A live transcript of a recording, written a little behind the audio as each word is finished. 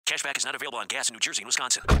Cashback is not available on gas in New Jersey and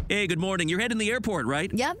Wisconsin. Hey, good morning. You're heading to the airport,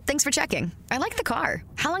 right? Yep, thanks for checking. I like the car.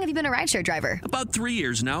 How long have you been a rideshare driver? About 3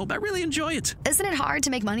 years now. I really enjoy it. Isn't it hard to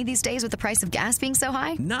make money these days with the price of gas being so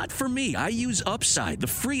high? Not for me. I use Upside, the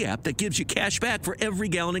free app that gives you cash back for every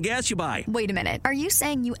gallon of gas you buy. Wait a minute. Are you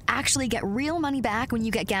saying you actually get real money back when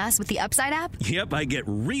you get gas with the Upside app? Yep, I get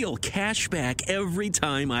real cash back every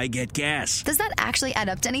time I get gas. Does that actually add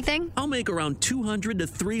up to anything? I'll make around $200 to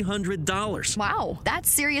 $300. Wow, that's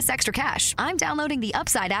serious extra cash. I'm downloading the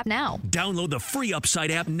Upside app now. Download the free Upside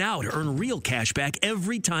app now to earn real cash back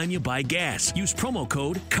every time you buy gas. Use promo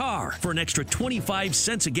code CAR for an extra 25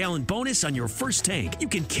 cents a gallon bonus on your first tank. You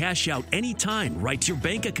can cash out anytime right to your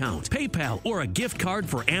bank account, PayPal, or a gift card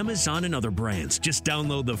for Amazon and other brands. Just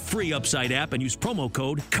download the free Upside app and use promo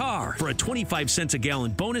code CAR for a 25 cents a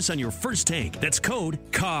gallon bonus on your first tank. That's code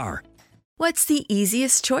CAR. What's the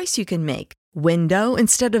easiest choice you can make? Window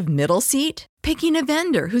instead of middle seat? Picking a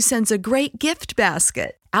vendor who sends a great gift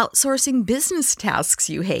basket? Outsourcing business tasks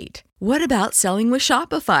you hate? What about selling with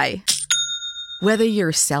Shopify? Whether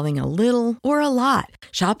you're selling a little or a lot,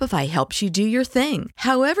 Shopify helps you do your thing,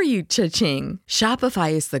 however you cha-ching.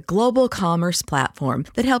 Shopify is the global commerce platform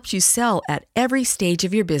that helps you sell at every stage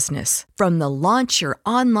of your business. From the launch your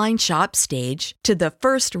online shop stage to the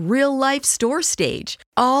first real-life store stage,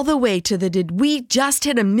 all the way to the did we just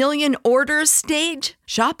hit a million orders stage?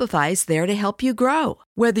 Shopify's there to help you grow.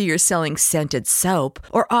 Whether you're selling scented soap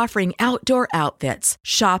or offering outdoor outfits,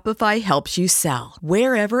 Shopify helps you sell.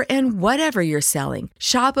 Wherever and whatever you're selling,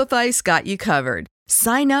 Shopify's got you covered.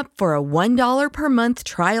 Sign up for a $1 per month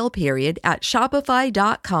trial period at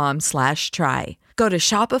shopify.com/try. Go to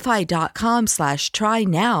shopify.com/try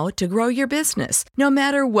now to grow your business, no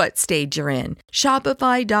matter what stage you're in.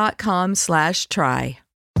 Shopify.com/try.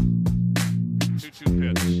 2-2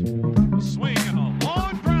 pitch. Swing and a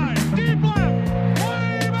long drive. Deep left.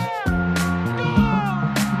 Way back.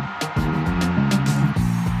 Gone.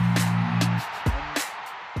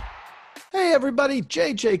 Hey everybody,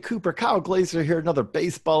 JJ Cooper, Kyle Glazer here, another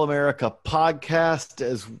Baseball America podcast.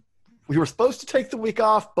 As we were supposed to take the week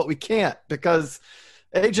off, but we can't because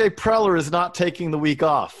AJ Preller is not taking the week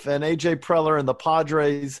off. And AJ Preller and the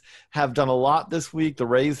Padres have done a lot this week. The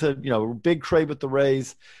Rays had, big trade with the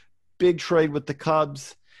Rays, big trade with the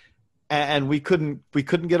Cubs, and we couldn't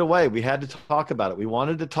get away. We had to talk about it. We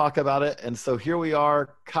wanted to talk about it, and so here we are.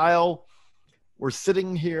 Kyle, we're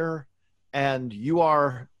sitting here, and you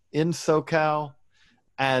are in SoCal,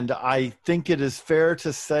 and I think it is fair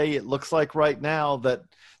to say it looks like right now that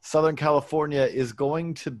Southern California is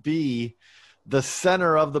going to be the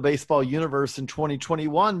center of the baseball universe in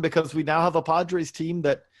 2021 because we now have a Padres team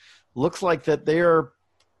that looks like that they are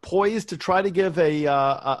poised to try to give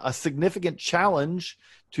a significant challenge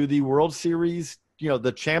to the World Series,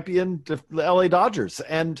 the champion, the LA Dodgers.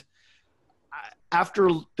 And after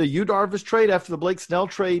the Yu Darvish trade, after the Blake Snell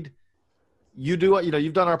trade, you've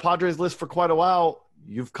done our Padres list for quite a while.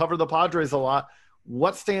 You've covered the Padres a lot.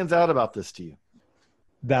 What stands out about this to you?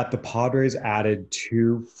 That the Padres added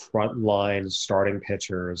 2 frontline starting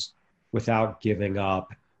pitchers without giving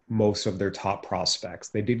up most of their top prospects.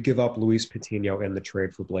 They did give up Luis Patino in the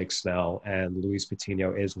trade for Blake Snell, and Luis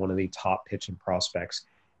Patino is one of the top pitching prospects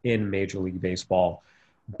in Major League Baseball.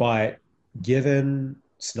 But given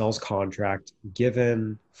Snell's contract,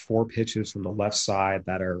 given 4 pitches from the left side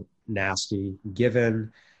that are nasty,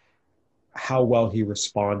 given how well he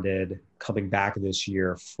responded coming back this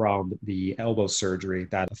year from the elbow surgery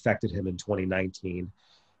that affected him in 2019,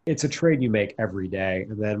 it's a trade you make every day.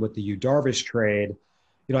 And then with the Yu Darvish trade,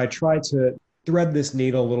 I tried to thread this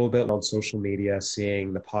needle a little bit on social media,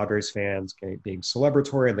 seeing the Padres fans being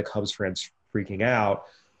celebratory and the Cubs fans freaking out.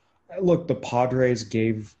 Look, the Padres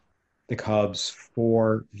gave the Cubs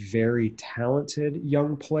 4 very talented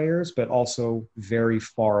young players, but also very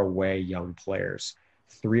far away young players.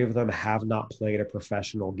 3 of them have not played a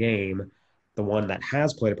professional game. The one that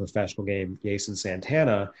has played a professional game, Jason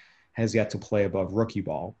Santana, has yet to play above rookie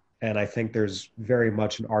ball. And I think there's very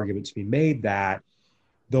much an argument to be made that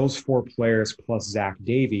those 4 players plus Zach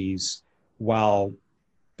Davies, while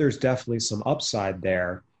there's definitely some upside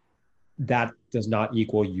there, that does not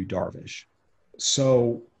equal Yu Darvish.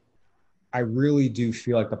 So I really do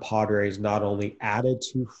feel like the Padres not only added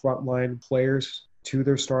 2 frontline players to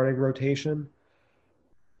their starting rotation,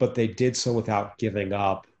 but they did so without giving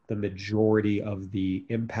up the majority of the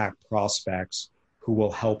impact prospects who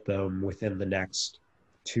will help them within the next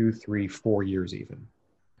 2, 3, 4 years even.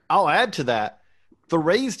 I'll add to that. The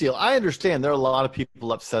Rays deal, I understand there are a lot of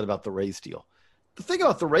people upset about the Rays deal. The thing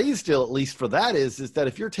about the Rays deal, at least for that, is that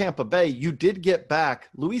if you're Tampa Bay, you did get back.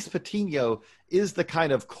 Luis Patino is the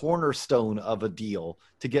kind of cornerstone of a deal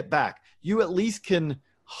to get back. You at least can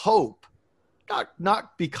hope,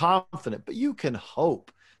 not be confident, but you can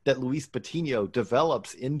hope that Luis Patino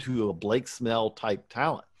develops into a Blake Snell type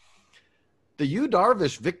talent. The Yu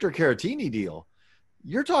Darvish Victor Caratini deal,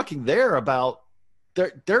 you're talking there about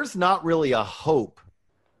there's not really a hope.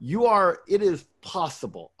 It is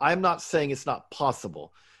possible. I'm not saying it's not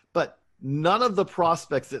possible, but none of the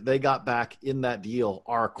prospects that they got back in that deal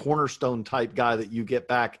are a cornerstone type guy that you get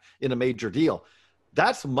back in a major deal.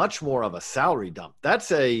 That's much more of a salary dump.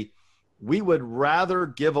 We would rather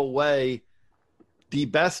give away the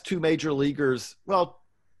best two major leaguers. Well,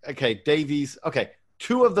 okay, Davies. Okay,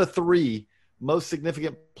 two of the three most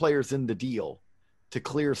significant players in the deal to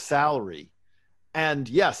clear salary. And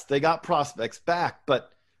yes, they got prospects back,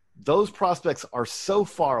 but those prospects are so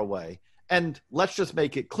far away. And let's just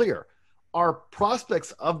make it clear, are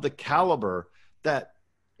prospects of the caliber that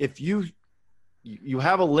if you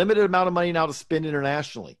have a limited amount of money now to spend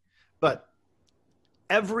internationally, but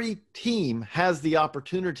every team has the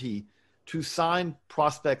opportunity to sign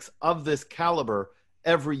prospects of this caliber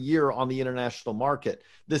every year on the international market.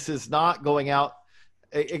 This is not going out.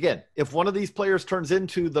 Again, if one of these players turns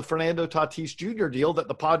into the Fernando Tatis Jr. deal that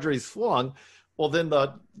the Padres flung, well, then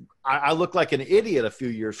I look like an idiot a few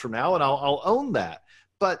years from now, and I'll own that.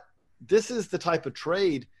 But this is the type of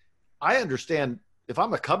trade I understand. If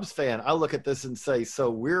I'm a Cubs fan, I look at this and say, so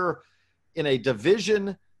we're in a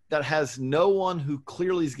division that has no one who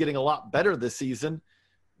clearly is getting a lot better this season.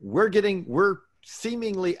 We're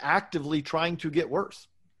seemingly actively trying to get worse.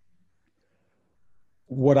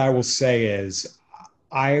 What I will say is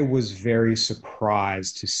I was very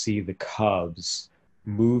surprised to see the Cubs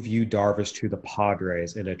move Yu Darvish to the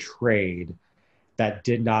Padres in a trade that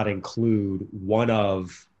did not include one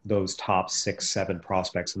of those top 6-7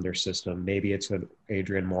 prospects in their system. Maybe it's an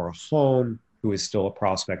Adrian Morejon, who is still a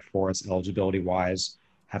prospect for us eligibility-wise,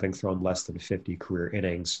 having thrown less than 50 career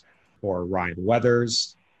innings, or Ryan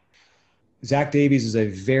Weathers. Zach Davies is a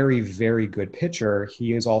very, very good pitcher.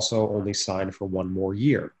 He is also only signed for one more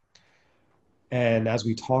year. And as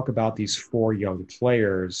we talk about these four young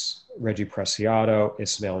players, Reggie Preciado,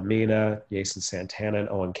 Ismael Mina, Jason Santana, and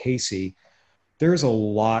Owen Casey, there's a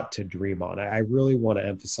lot to dream on. I really want to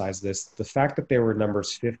emphasize this. The fact that they were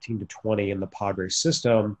numbers 15 to 20 in the Padres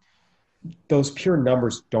system, those pure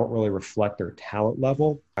numbers don't really reflect their talent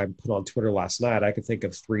level. I put on Twitter last night, I could think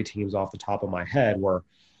of 3 teams off the top of my head where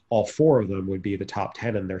all 4 of them would be the top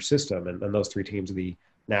 10 in their system. And those 3 teams are the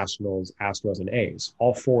Nationals, Astros, and A's.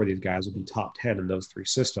 All 4 of these guys would be top 10 in those 3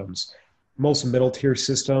 systems. Most middle-tier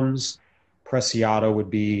systems, Preciado would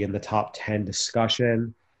be in the top 10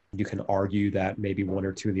 discussion. You can argue that maybe 1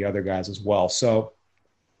 or 2 of the other guys as well. So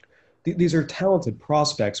these are talented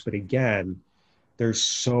prospects, but again, there's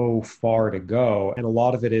so far to go. And a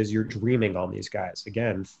lot of it is you're dreaming on these guys.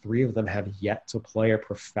 Again, 3 of them have yet to play a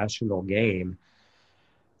professional game.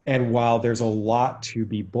 And while there's a lot to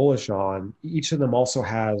be bullish on, each of them also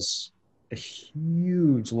has a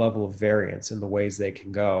huge level of variance in the ways they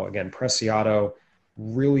can go. Again, Preciado,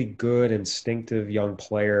 really good, instinctive young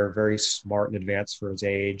player, very smart and advanced for his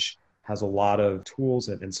age, has a lot of tools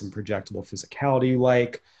and some projectable physicality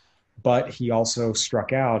but he also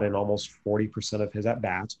struck out in almost 40% of his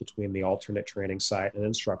at-bats between the alternate training site and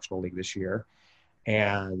instructional league this year.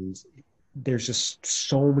 And there's just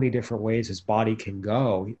so many different ways his body can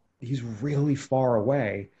go. He's really far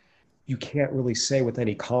away. You can't really say with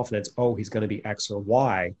any confidence, oh, he's going to be X or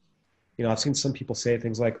Y. You know, I've seen some people say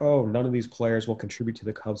things like, oh, none of these players will contribute to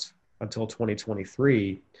the Cubs until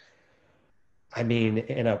 2023. I mean,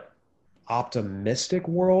 in a optimistic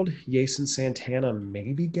world, Jason Santana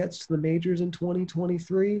maybe gets to the majors in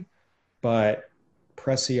 2023, but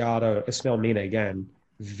Preciado, Ismael Mina, again,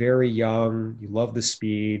 very young. You love the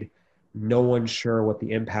speed. No one's sure what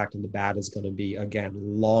the impact on the bat is going to be. Again,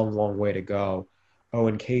 long, long way to go.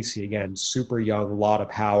 Owen Casey, again, super young, a lot of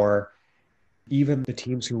power. Even the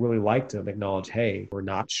teams who really liked him acknowledge, hey, we're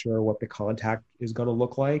not sure what the contact is going to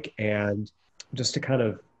look like. And just to kind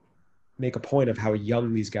of make a point of how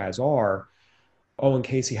young these guys are, Owen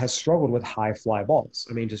Casey has struggled with high fly balls.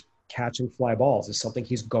 I mean, just catching fly balls is something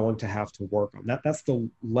he's going to have to work on. That's the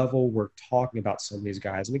level we're talking about some of these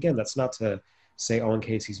guys. And again, that's not to say Owen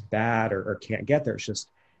Casey's bad or can't get there. It's just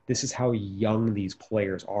this is how young these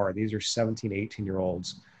players are. These are 17,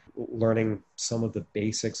 18-year-olds learning some of the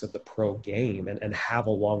basics of the pro game and have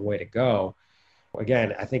a long way to go.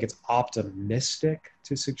 Again, I think it's optimistic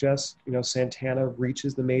to suggest, Santana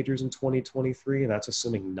reaches the majors in 2023, and that's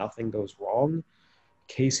assuming nothing goes wrong.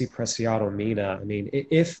 Casey Preciado Mina, I mean,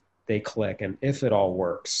 if they click and if it all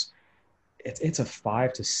works, it's a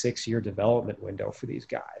 5 to 6 year development window for these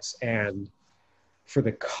guys. And for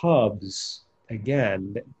the Cubs,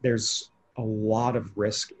 again, there's a lot of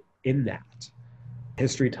risk in that.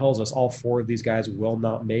 History tells us all 4 of these guys will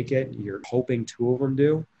not make it. You're hoping 2 of them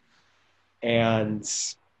do. And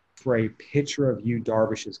for a pitcher of Yu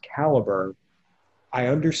Darvish's caliber, I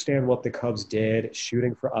understand what the Cubs did,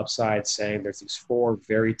 shooting for upside, saying there's these 4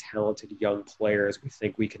 very talented young players. We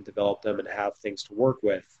think we can develop them and have things to work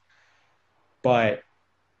with. But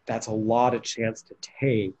that's a lot of chance to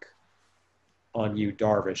take on Yu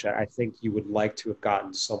Darvish. I think you would like to have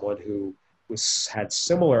gotten someone who had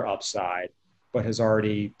similar upside, but has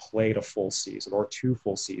already played a full season or 2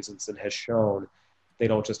 full seasons and has shown they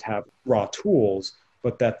don't just have raw tools,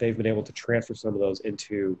 but that they've been able to transfer some of those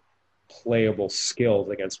into playable skills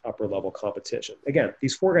against upper level competition. Again,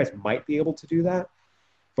 these 4 guys might be able to do that,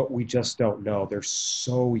 but we just don't know. They're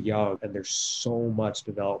so young and there's so much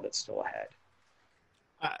development still ahead.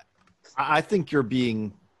 I think you're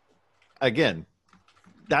being, again,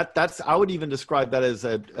 that's I would even describe that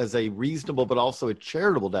as a reasonable but also a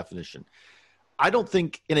charitable definition. I don't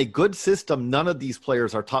think in a good system, none of these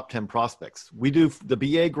players are top 10 prospects. We do the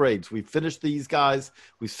BA grades. We've finished these guys.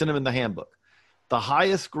 We've sent them in the handbook. The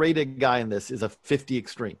highest graded guy in this is a 50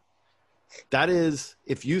 extreme. That is,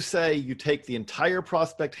 if you say you take the entire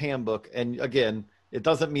prospect handbook, and again, it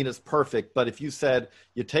doesn't mean it's perfect, but if you said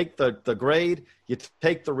you take the grade, you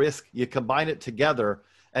take the risk, you combine it together,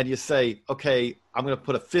 and you say, okay, I'm going to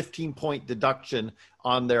put a 15-point deduction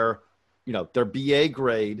on their BA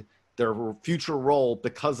grade, their future role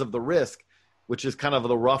because of the risk, which is kind of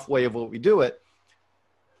the rough way of what we do it.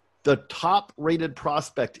 The top rated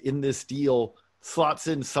prospect in this deal slots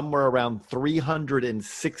in somewhere around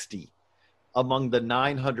 360 among the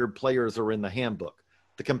 900 players who are in the handbook.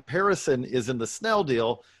 The comparison is in the Snell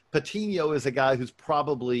deal. Patino is a guy who's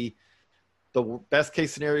probably the best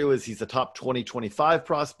case scenario is he's a top 20, 25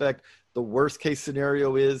 prospect. The worst case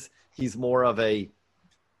scenario is he's more of the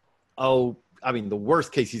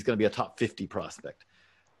worst case, he's going to be a top 50 prospect.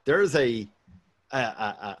 There's a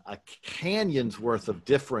canyon's worth of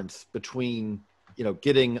difference between,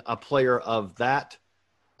 getting a player of that.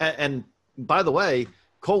 And by the way,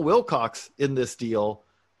 Cole Wilcox in this deal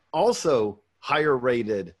also higher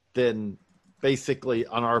rated than basically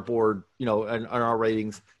on our board, and on our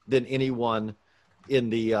ratings than anyone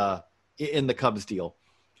in the Cubs deal.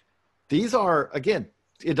 These are, again,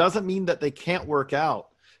 it doesn't mean that they can't work out,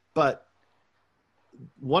 but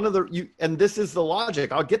and this is the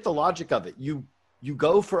logic. I'll get the logic of it. You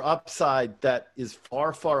go for upside that is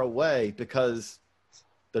far, far away because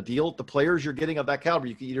the players you're getting of that caliber,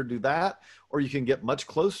 you can either do that or you can get much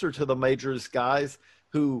closer to the majors guys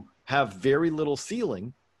who have very little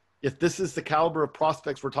ceiling. If this is the caliber of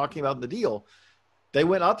prospects we're talking about in the deal, they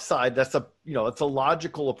went upside. That's it's a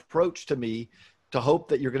logical approach to me to hope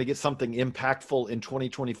that you're going to get something impactful in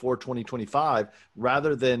 2024, 2025,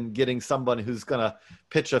 rather than getting someone who's going to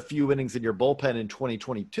pitch a few innings in your bullpen in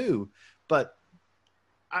 2022. But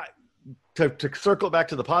to circle back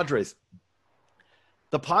to the Padres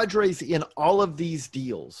in all of these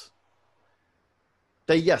deals,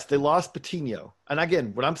 they lost Patino. And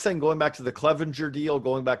again, when I'm saying going back to the Clevenger deal,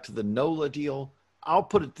 going back to the Nola deal, I'll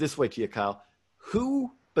put it this way to you, Kyle.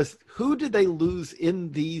 Who did they lose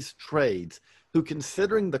in these trades who,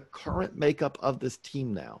 considering the current makeup of this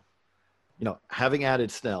team now, having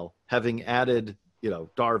added Snell, having added,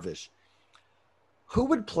 Darvish, who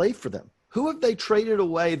would play for them? Who have they traded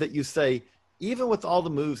away that you say, even with all the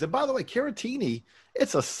moves, and by the way, Caratini,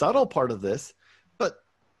 it's a subtle part of this, but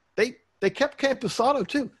they kept Campusano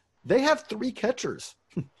too. They have 3 catchers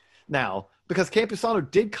now because Campusano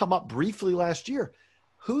did come up briefly last year.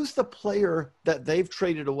 Who's the player that they've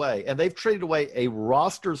traded away? And they've traded away a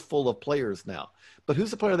roster's full of players now. But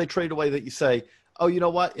who's the player they traded away that you say, oh, you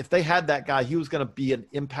know what? If they had that guy, he was going to be an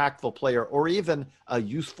impactful player or even a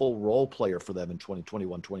useful role player for them in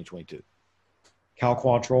 2021, 2022. Cal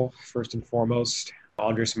Quantrill, first and foremost.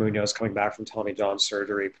 Andres Munoz coming back from Tommy John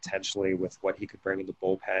surgery, potentially with what he could bring in the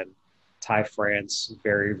bullpen. Ty France,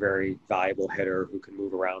 very, very valuable hitter who can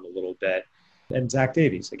move around a little bit. And Zach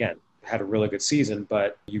Davies, again, had a really good season,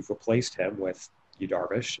 but you've replaced him with Yu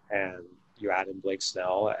Darvish and you add in Blake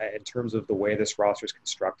Snell. In terms of the way this roster is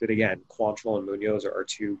constructed, again, Quantrill and Munoz are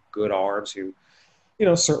 2 good arms who,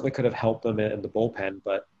 certainly could have helped them in the bullpen,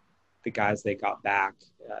 but the guys they got back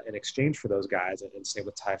in exchange for those guys, and same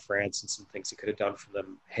with Ty France and some things he could have done for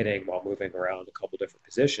them hitting while moving around a couple different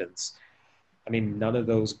positions, I mean, none of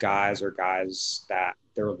those guys are guys that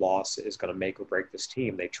their loss is going to make or break this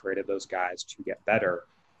team. They traded those guys to get better.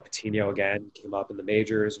 Patino, again, came up in the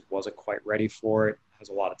majors, wasn't quite ready for it, has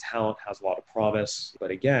a lot of talent, has a lot of promise.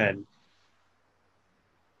 But again,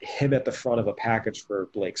 him at the front of a package for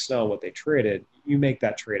Blake Snell, what they traded, you make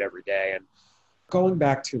that trade every day. And going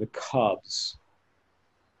back to the Cubs,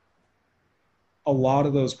 a lot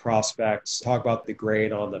of those prospects, talk about the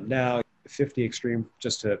grade on them now, 50 extreme,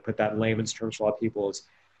 just to put that in layman's terms for a lot of people, is,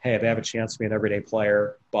 hey, they have a chance to be an everyday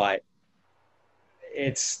player, but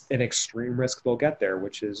it's an extreme risk they'll get there,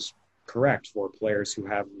 which is correct for players who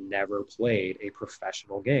have never played a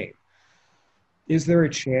professional game. Is there a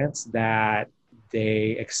chance that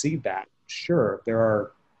they exceed that? Sure, there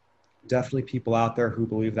are definitely people out there who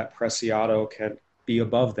believe that Preciado can be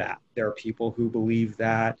above that. There are people who believe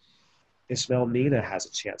that Ismael Nina has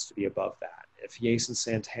a chance to be above that. If Jason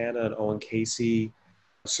Santana and Owen Casey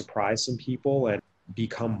surprise some people and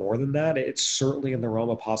become more than that, it's certainly in the realm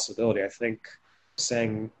of possibility. I think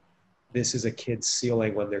saying this is a kid's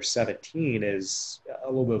ceiling when they're 17 is a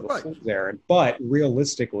little bit of a fluke there. But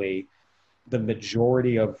realistically, the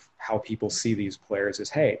majority of how people see these players is,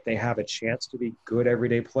 hey, they have a chance to be good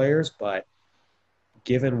everyday players, but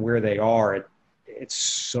given where they are, it's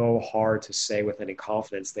so hard to say with any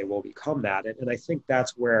confidence they will become that. And I think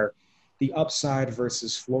that's where the upside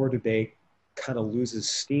versus floor debate kind of loses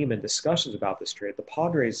steam in discussions about this trade. The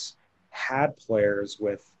Padres had players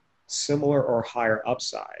with similar or higher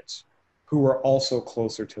upsides who were also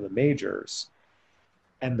closer to the majors.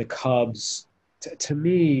 And the Cubs, to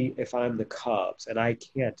me, if I'm the Cubs and I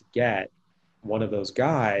can't get one of those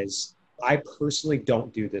guys, I personally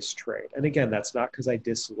don't do this trade. And again, that's not because I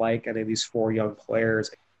dislike any of these four young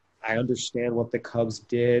players. I understand what the Cubs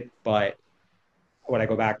did, but when I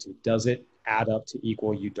go back to, does it add up to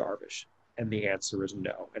equal Yu Darvish? And the answer is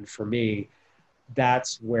no. And for me,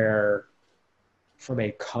 that's where, from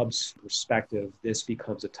a Cubs perspective, this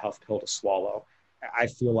becomes a tough pill to swallow. I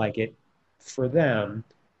feel like it, for them,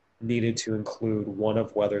 needed to include one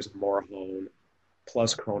of Weathers and Morejon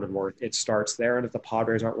plus Cronenworth. It starts there, and if the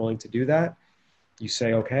Padres aren't willing to do that, you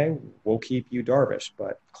say, okay, we'll keep Yu Darvish.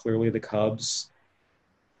 But clearly the Cubs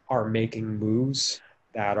are making moves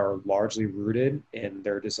that are largely rooted in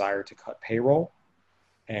their desire to cut payroll,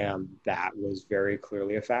 and that was very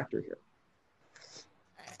clearly a factor here.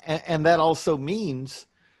 And that also means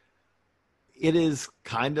it is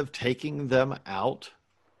kind of taking them out.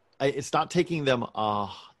 It's not taking them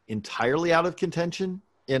entirely out of contention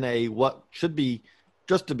in a what should be,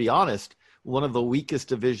 just to be honest, one of the weakest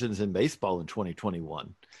divisions in baseball in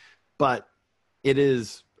 2021. But it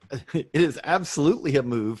is absolutely a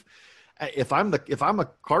move. If I'm a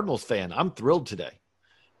Cardinals fan, I'm thrilled today.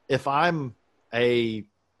 If I'm a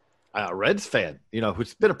Reds fan,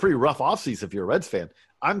 it's been a pretty rough offseason if you're a Reds fan,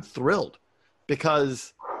 I'm thrilled,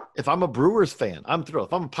 because if I'm a Brewers fan, I'm thrilled.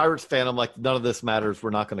 If I'm a Pirates fan, I'm like, none of this matters.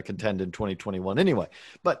 We're not going to contend in 2021 anyway.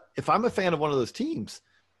 But if I'm a fan of one of those teams,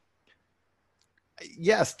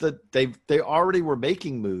 yes, they already were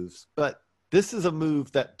making moves, but this is a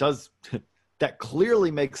move that that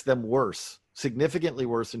clearly makes them worse, significantly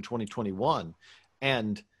worse in 2021,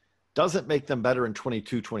 and doesn't make them better in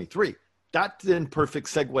 22, 23. That's in perfect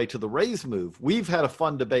segue to the Rays move. We've had a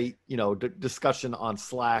fun debate, discussion on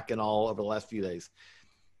Slack and all over the last few days.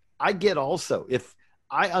 I get also, if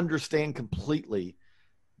I understand completely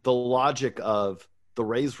the logic of the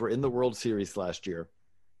Rays were in the World Series last year,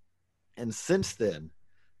 and since then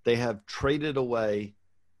they have traded away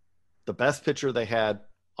the best pitcher they had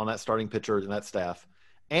on that starting pitcher and that staff,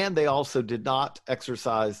 and they also did not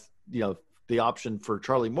exercise, the option for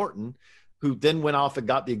Charlie Morton, who then went off and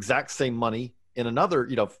got the exact same money in another,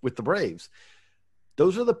 with the Braves.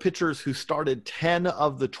 Those are the pitchers who started 10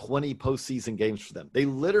 of the 20 postseason games for them. They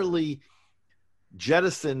literally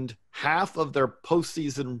jettisoned half of their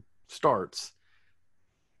postseason starts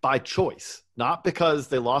by choice, not because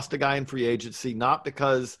they lost a guy in free agency, not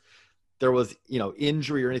because there was,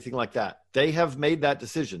 injury or anything like that. They have made that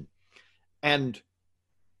decision. And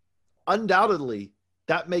undoubtedly,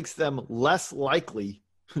 that makes them less likely.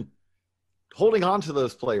 Holding on to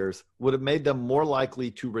those players would have made them more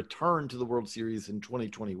likely to return to the World Series in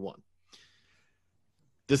 2021.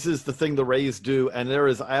 This is the thing the Rays do, and there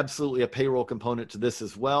is absolutely a payroll component to this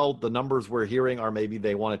as well. The numbers we're hearing are maybe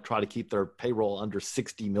they want to try to keep their payroll under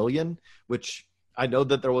 $60 million, which I know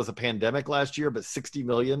that there was a pandemic last year, but $60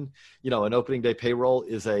 million, an opening day payroll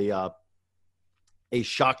is a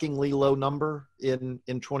shockingly low number in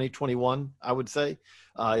 2021, I would say,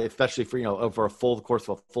 especially for, over a full course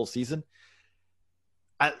of a full season.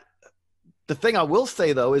 The thing I will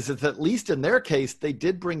say, though, is that at least in their case, they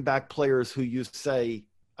did bring back players who you say,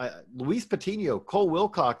 Luis Patino, Cole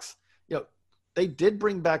Wilcox, they did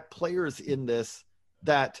bring back players in this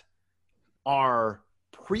that are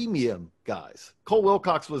premium guys. Cole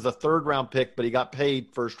Wilcox was a 3rd-round pick, but he got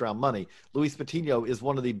paid first-round money. Luis Patino is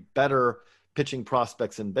one of the better pitching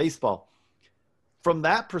prospects in baseball. From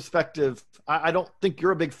that perspective, I don't think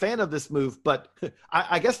you're a big fan of this move, but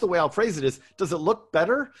I guess the way I'll phrase it is, does it look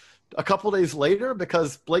better a couple days later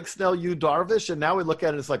because Blake Snell, Yu Darvish, and now we look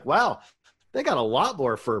at it, it's like, wow, they got a lot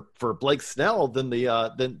more for Blake Snell than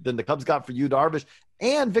the Cubs got for Yu Darvish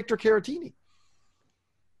and Victor Caratini.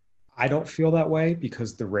 I don't feel that way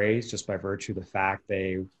because the Rays, just by virtue of the fact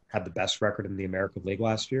they had the best record in the American League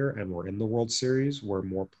last year and were in the World Series, were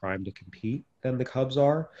more primed to compete than the Cubs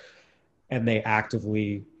are. And they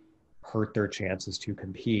actively hurt their chances to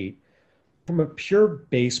compete. From a pure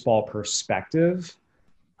baseball perspective,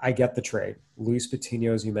 I get the trade. Luis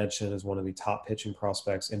Patino, as you mentioned, is one of the top pitching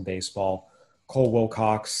prospects in baseball. Cole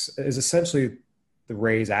Wilcox is essentially the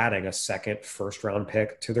Rays adding a second first-round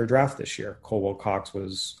pick to their draft this year. Cole Wilcox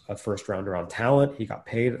was a first-rounder on talent. He got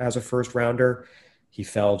paid as a first-rounder. He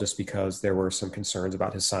fell just because there were some concerns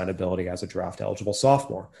about his signability as a draft-eligible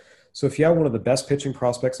sophomore. So if you have one of the best pitching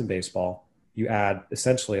prospects in baseball, you add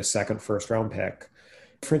essentially a second first-round pick.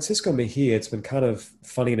 Francisco Mejia, it's been kind of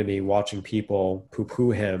funny to me watching people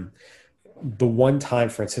poo-poo him. The one time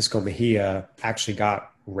Francisco Mejia actually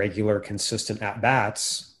got regular, consistent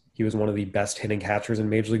at-bats, he was one of the best hitting catchers in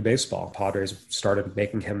Major League Baseball. Padres started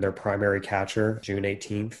making him their primary catcher June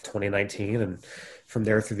 18th, 2019, and from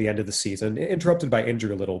there through the end of the season, interrupted by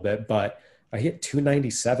injury a little bit, but I hit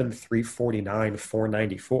 297, 349,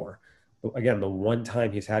 494. Again, the one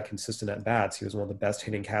time he's had consistent at-bats, he was one of the best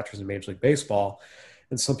hitting catchers in Major League Baseball.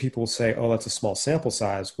 And some people will say, oh, that's a small sample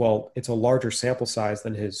size. Well, it's a larger sample size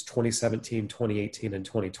than his 2017, 2018, and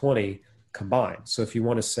 2020 combined. So if you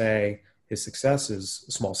want to say his success is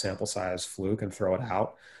a small sample size fluke and throw it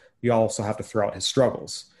out, you also have to throw out his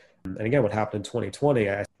struggles. And again, what happened in 2020,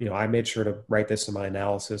 I made sure to write this in my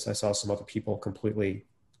analysis. I saw some other people completely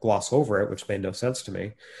gloss over it, which made no sense to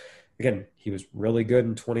me. Again, he was really good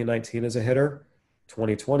in 2019 as a hitter.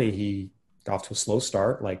 2020, he got off to a slow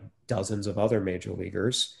start like dozens of other major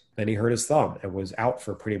leaguers. Then he hurt his thumb and was out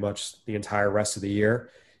for pretty much the entire rest of the year.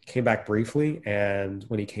 Came back briefly, and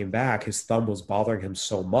when he came back, his thumb was bothering him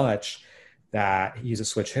so much that he's a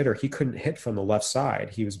switch hitter. He couldn't hit from the left side.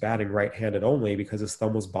 He was batting right-handed only because his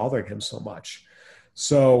thumb was bothering him so much.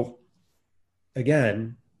 So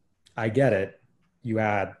again, I get it. You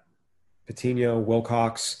add Patino,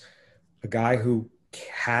 Wilcox, a guy who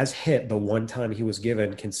has hit the one time he was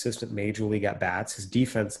given consistent major league at-bats. His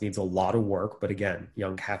defense needs a lot of work, but again,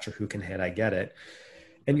 young catcher who can hit, I get it.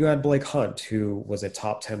 And you had Blake Hunt, who was a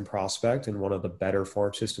top 10 prospect and one of the better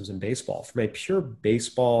farm systems in baseball. From a pure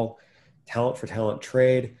baseball talent for talent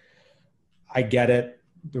trade, I get it.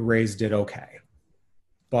 The Rays did okay.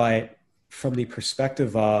 But from the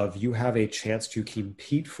perspective of you have a chance to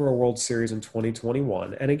compete for a World Series in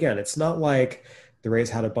 2021, and again, it's not like the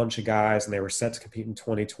Rays had a bunch of guys and they were set to compete in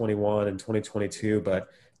 2021 and 2022, but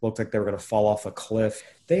looked like they were going to fall off a cliff.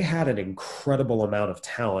 They had an incredible amount of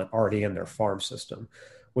talent already in their farm system.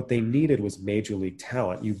 What they needed was major league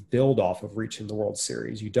talent. You build off of reaching the World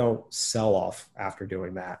Series. You don't sell off after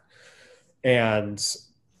doing that. And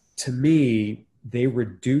to me, they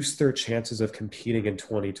reduced their chances of competing in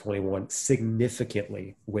 2021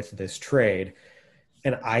 significantly with this trade.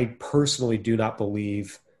 And I personally do not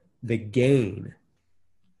believe the gain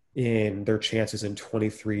in their chances in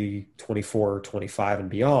 23, 24, 25 and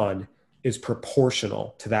beyond is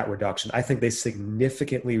proportional to that reduction. I think they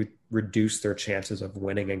significantly reduced their chances of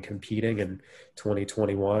winning and competing in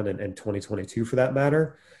 2021 and 2022 for that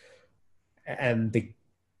matter. And the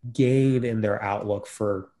gain in their outlook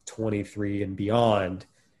for 23 and beyond,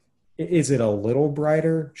 is it a little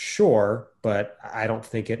brighter? Sure, but I don't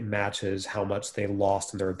think it matches how much they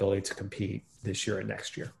lost in their ability to compete this year and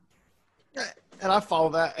next year. And I follow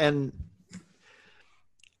that. And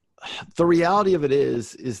the reality of it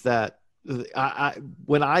is that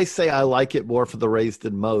when I say I like it more for the Rays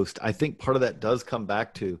than most, I think part of that does come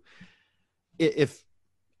back to, if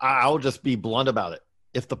I'll just be blunt about it.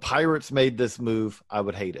 If the Pirates made this move, I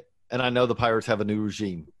would hate it. And I know the Pirates have a new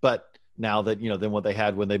regime, but now that, than what they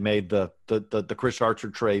had when they made the Chris Archer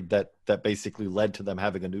trade that basically led to them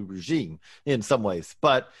having a new regime in some ways.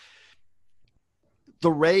 But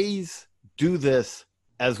the Rays do this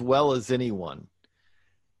as well as anyone.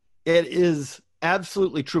 It is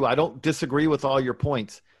absolutely true. I don't disagree with all your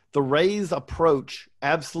points. The Rays' approach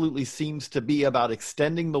absolutely seems to be about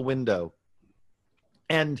extending the window.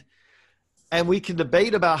 And And we can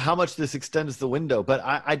debate about how much this extends the window, but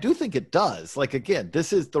I do think it does. Like, again,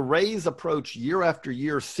 this is the Rays' approach year after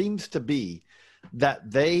year seems to be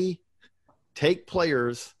that they take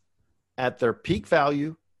players at their peak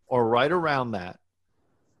value or right around that,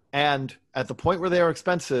 and at the point where they are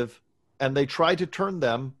expensive, and they try to turn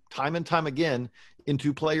them time and time again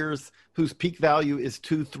into players whose peak value is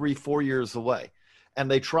 2, 3, 4 years away.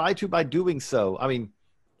 And they try to, by doing so, I mean,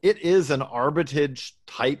 it is an arbitrage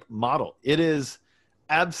type model. It is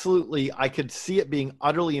absolutely, I could see it being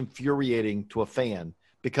utterly infuriating to a fan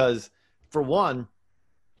because, for one,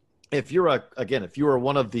 if you are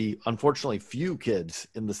one of the unfortunately few kids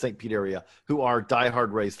in the St. Pete area who are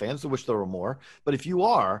diehard Rays fans, of which there are more, but if you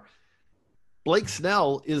are, Blake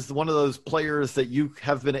Snell is one of those players that you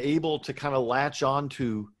have been able to kind of latch on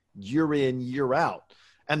to year in, year out.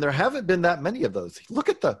 And there haven't been that many of those. Look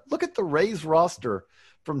at the Rays roster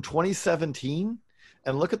from 2017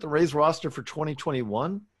 and look at the Rays roster for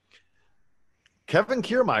 2021. Kevin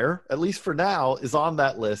Kiermaier, at least for now, is on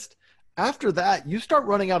that list. After that, you start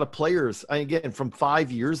running out of players, again, from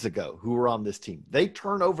 5 years ago who were on this team. They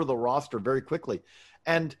turn over the roster very quickly.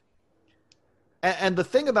 And the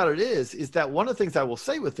thing about it is that one of the things I will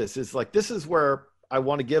say with this is, like, this is where I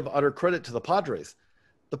want to give utter credit to the Padres.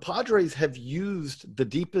 The Padres have used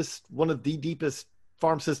one of the deepest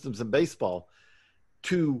farm systems in baseball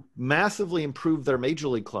to massively improve their major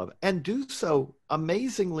league club and do so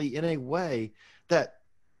amazingly in a way that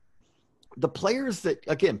the players that,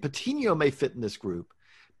 again, Patino may fit in this group,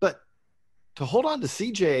 but to hold on to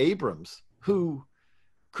CJ Abrams, who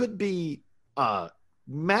could be a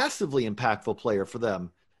massively impactful player for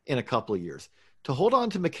them in a couple of years, to hold on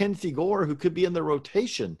to Mackenzie Gore, who could be in the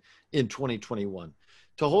rotation in 2021,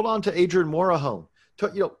 to hold on to Adrian Morejon,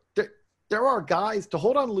 there are guys to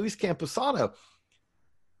hold on to Luis Camposano.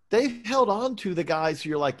 They've held on to the guys who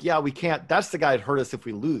you're like, yeah, we can't. That's the guy that hurt us if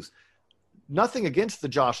we lose. Nothing against the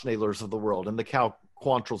Josh Naylors of the world and the Cal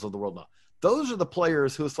Quantrells of the world. No. Those are the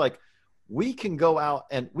players who it's like, we can go out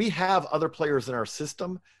and we have other players in our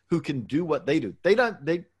system who can do what they do.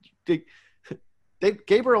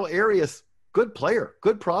 Gabriel Arias, good player,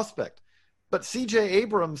 good prospect. But CJ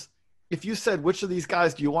Abrams, if you said, which of these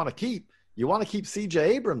guys do you want to keep? You want to keep CJ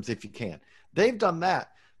Abrams if you can. They've done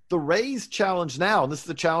that. The Rays challenge now, and this is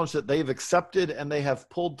the challenge that they've accepted and they have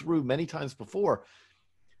pulled through many times before,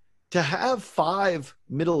 to have 5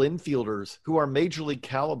 middle infielders who are major league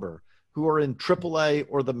caliber, who are in AAA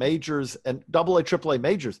or the majors and AA, AAA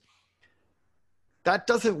majors, that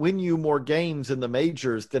doesn't win you more games in the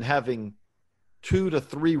majors than having 2 to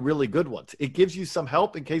 3 really good ones. It gives you some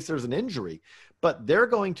help in case there's an injury, but they're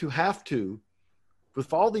going to have to,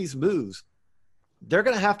 with all these moves, they're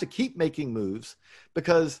going to have to keep making moves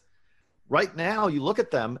because right now you look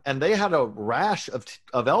at them and they had a rash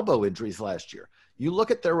of elbow injuries last year. You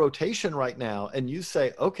look at their rotation right now and you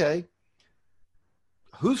say, okay,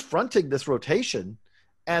 who's fronting this rotation?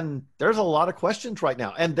 And there's a lot of questions right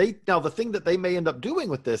now. And now the thing that they may end up doing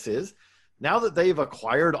with this is, now that they've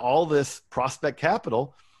acquired all this prospect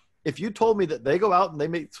capital, if you told me that they go out and they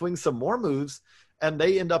may swing some more moves and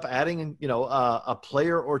they end up adding, a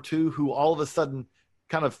player or two who all of a sudden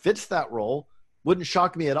kind of fits that role, wouldn't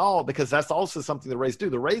shock me at all, because that's also something the Rays do.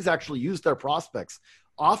 The Rays actually use their prospects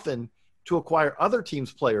often to acquire other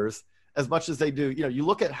teams' players as much as they do. You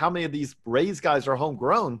look at how many of these Rays guys are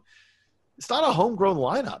homegrown. It's not a homegrown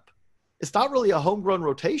lineup. It's not really a homegrown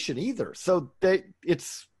rotation either. So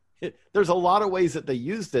there's a lot of ways that they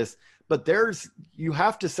use this, but you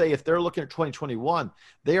have to say, if they're looking at 2021,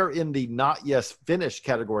 they are in the not yet finished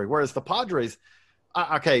category. Whereas the Padres,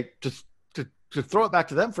 to throw it back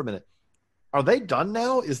to them for a minute, are they done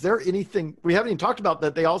now? Is there anything we haven't even talked about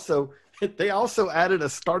that they also added a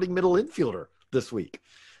starting middle infielder this week?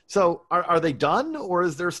 So are they done, or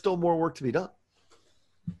is there still more work to be done?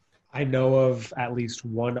 I know of at least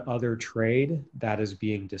one other trade that is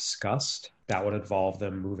being discussed that would involve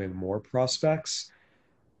them moving more prospects.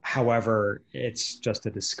 However, it's just a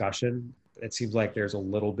discussion. It seems like there's a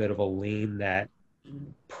little bit of a lean that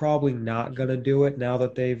probably not going to do it now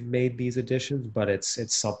that they've made these additions, but it's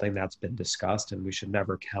something that's been discussed, and we should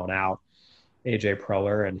never count out AJ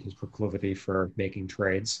Preller and his proclivity for making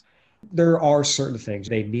trades. There are certain things.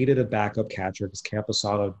 They needed a backup catcher because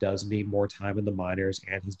Camposano does need more time in the minors,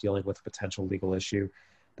 and he's dealing with a potential legal issue.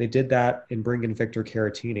 They did that in bringing Victor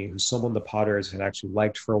Caratini, who's someone the Padres had actually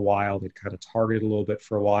liked for a while. They'd kind of targeted a little bit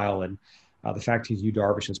for a while, and the fact he's Yu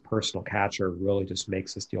Darvish's personal catcher really just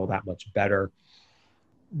makes this deal that much better.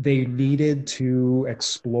 They needed to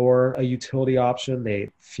explore a utility option. They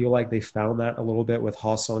feel like they found that a little bit with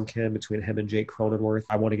Ha-Seong Kim, between him and Jake Cronenworth.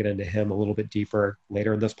 I want to get into him a little bit deeper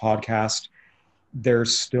later in this podcast.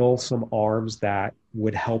 There's still some arms that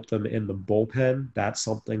would help them in the bullpen. That's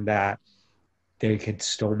something that they could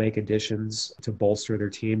still make additions to bolster their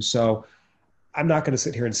team. So I'm not going to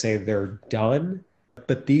sit here and say they're done,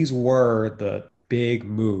 but these were the big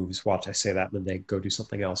moves. Watch, I say that and then they go do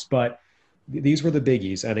something else. But these were the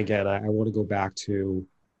biggies. And again, I want to go back to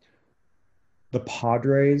the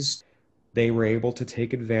Padres. They were able to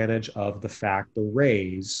take advantage of the fact the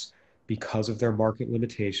Rays, because of their market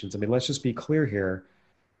limitations. I mean, let's just be clear here.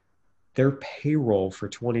 Their payroll for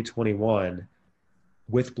 2021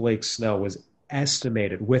 with Blake Snell was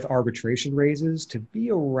estimated with arbitration raises to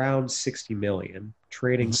be around 60 million.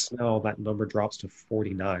 Trading Snell, that number drops to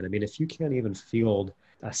 49. I mean, if you can't even field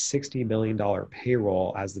a $60 million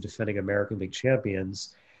payroll as the defending American League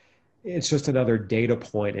champions, it's just another data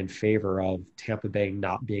point in favor of Tampa Bay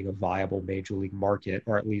not being a viable major league market,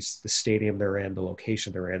 or at least the stadium they're in, the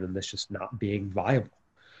location they're in, and this just not being viable.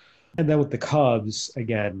 And then with the Cubs,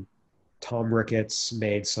 again, Tom Ricketts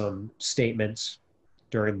made some statements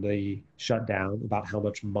during the shutdown about how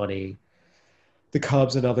much money the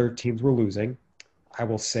Cubs and other teams were losing. I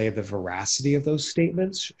will say the veracity of those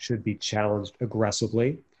statements should be challenged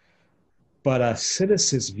aggressively. But a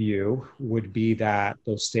cynic's view would be that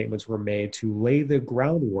those statements were made to lay the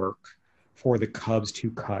groundwork for the Cubs to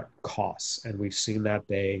cut costs. And we've seen that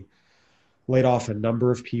they laid off a number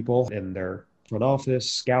of people in their front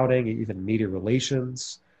office, scouting, even media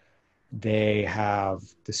relations. They have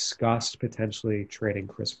discussed potentially trading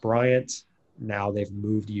Chris Bryant. Now they've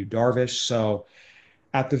moved Yu Darvish. So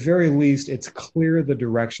at the very least, it's clear the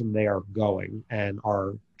direction they are going and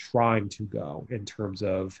are trying to go in terms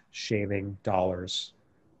of shaving dollars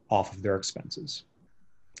off of their expenses.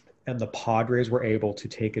 And the Padres were able to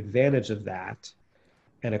take advantage of that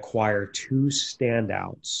and acquire two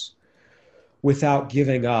standouts without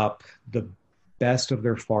giving up the best of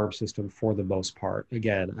their farm system for the most part.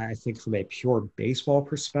 Again, I think from a pure baseball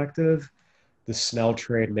perspective, the Snell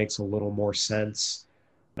trade makes a little more sense.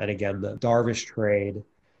 And again, the Darvish trade,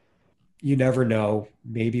 you never know.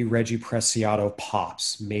 Maybe Reggie Preciado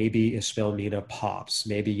pops. Maybe Ismael Mina pops.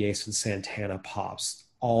 Maybe Jason Santana pops.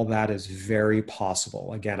 All that is very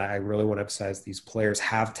possible. Again, I really want to emphasize these players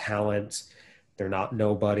have talent. They're not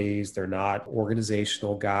nobodies. They're not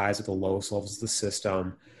organizational guys at the lowest levels of the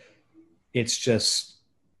system. It's just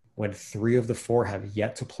when 3 of the 4 have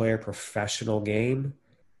yet to play a professional game,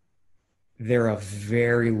 they're a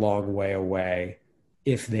very long way away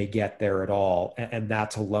if they get there at all. And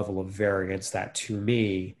that's a level of variance that, to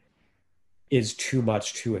me, is too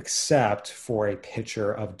much to accept for a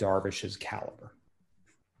pitcher of Darvish's caliber.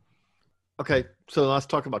 Okay, so let's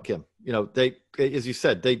talk about Kim. You know, they, as you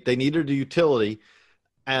said, they needed a utility,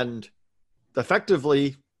 and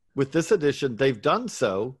effectively with this addition, they've done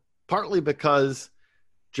so partly because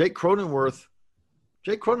Jake Cronenworth,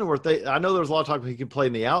 I know there's a lot of talk about he can play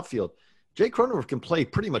in the outfield. Jake Cronenworth can play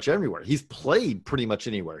pretty much everywhere. He's played pretty much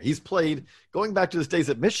anywhere. He's played going back to his days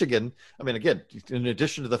at Michigan. I mean, again, in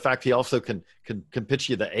addition to the fact he also can pitch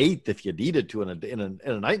you the 8th if you needed to in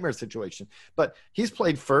a nightmare situation. But he's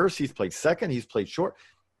played first, he's played second, he's played short.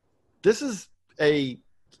 This is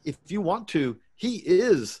if you want to, he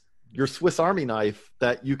is your Swiss Army knife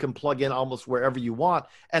that you can plug in almost wherever you want,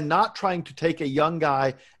 and not trying to take a young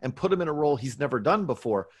guy and put him in a role he's never done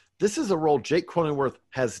before. This is a role Jake Cronenworth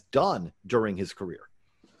has done during his career.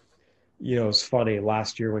 You know, it's funny.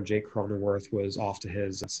 Last year when Jake Cronenworth was off to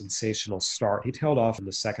his sensational start, he tailed off in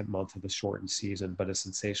the second month of the shortened season, but a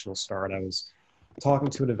sensational start. I was talking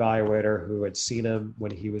to an evaluator who had seen him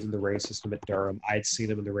when he was in the Rays system at Durham. I'd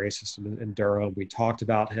seen him in the Rays system in Durham. We talked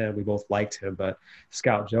about him. We both liked him, but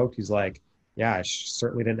Scout joked, he's like, yeah, I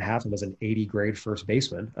certainly didn't have him as an 80 grade first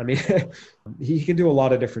baseman. I mean, he can do a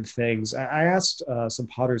lot of different things. I asked some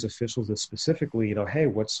Padres officials this specifically, you know, hey,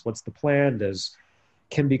 what's the plan? Does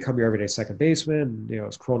Kim become your everyday second baseman? You know,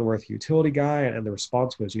 is Cronenworth a utility guy? And the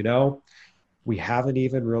response was, you know, we haven't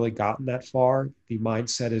even really gotten that far. The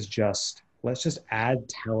mindset is just, let's just add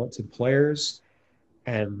talented players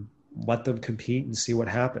and let them compete and see what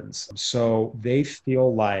happens. So they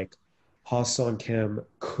feel like Ha-Seong Kim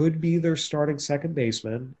could be their starting second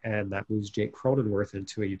baseman, and that moves Jake Cronenworth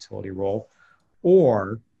into a utility role,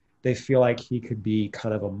 or they feel like he could be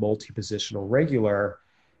kind of a multi-positional regular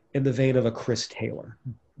in the vein of a Chris Taylor.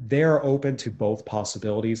 They're open to both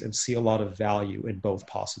possibilities and see a lot of value in both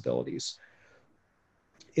possibilities.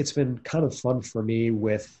 It's been kind of fun for me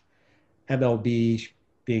with MLB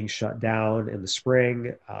being shut down in the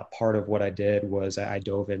spring. Part of what I did was I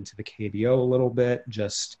dove into the KBO a little bit,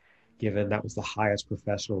 just given that was the highest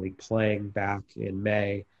professional league playing back in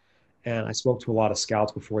May. And I spoke to a lot of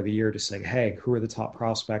scouts before the year just saying, hey, who are the top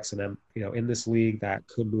prospects in this league that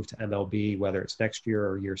could move to MLB, whether it's next year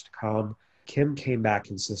or years to come. Kim came back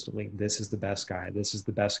consistently. This is the best guy. This is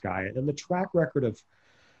the best guy. And the track record of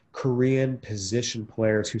Korean position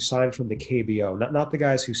players who signed from the KBO, not the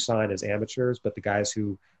guys who sign as amateurs, but the guys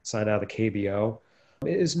who sign out of the KBO,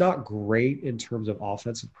 is not great in terms of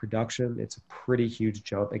offensive production. It's a pretty huge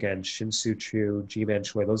jump. Again, Shin-Soo Choo, Ji-Man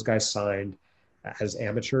Choi, those guys signed as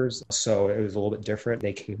amateurs, so it was a little bit different.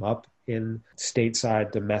 They came up in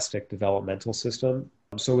stateside domestic developmental system.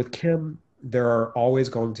 So with Kim, there are always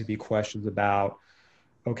going to be questions about,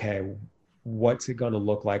 okay, what's it going to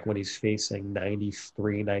look like when he's facing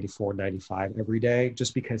 93, 94, 95 every day,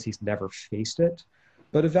 just because he's never faced it.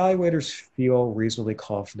 But evaluators feel reasonably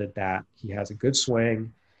confident that he has a good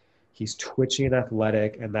swing, he's twitchy and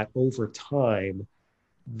athletic, and that over time,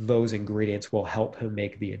 those ingredients will help him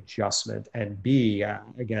make the adjustment. And B,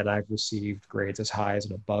 again, I've received grades as high as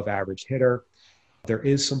an above average hitter. There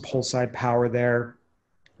is some pull side power there.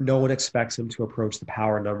 No one expects him to approach the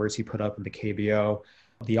power numbers he put up in the KBO.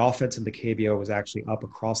 The offense in the KBO was actually up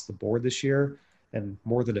across the board this year. And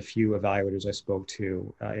more than a few evaluators I spoke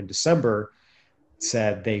to in December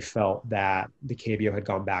said they felt that the KBO had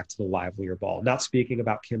gone back to the livelier ball. Not speaking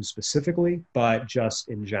about Kim specifically, but just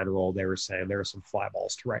in general, they were saying there are some fly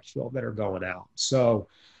balls to right field that are going out. So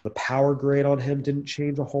the power grade on him didn't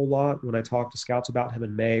change a whole lot. When I talked to scouts about him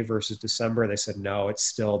in May versus December, they said, no, it's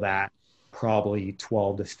still that probably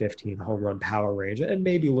 12 to 15 home run power range, and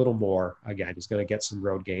maybe a little more. Again, he's going to get some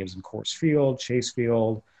road games in Coors Field, Chase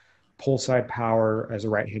Field, pull side power as a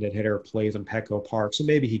right-handed hitter, plays in Petco Park. So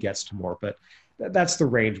maybe he gets to more, but that's the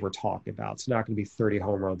range we're talking about. It's not going to be 30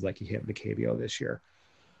 home runs like he hit in the KBO this year.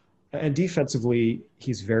 And defensively,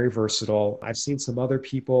 he's very versatile. I've seen some other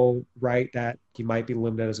people write that he might be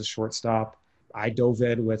limited as a shortstop. I dove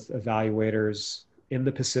in with evaluators in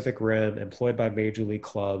the Pacific Rim, employed by major league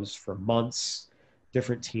clubs for months,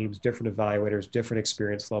 different teams, different evaluators, different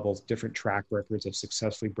experience levels, different track records of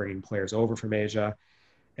successfully bringing players over from Asia.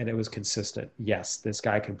 And it was consistent. Yes, this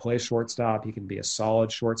guy can play shortstop. He can be a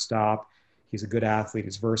solid shortstop. He's a good athlete.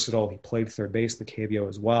 He's versatile. He played third base in the KBO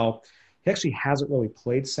as well. He actually hasn't really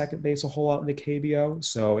played second base a whole lot in the KBO,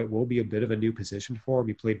 so it will be a bit of a new position for him.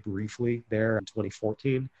 He played briefly there in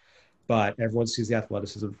 2014, but everyone sees the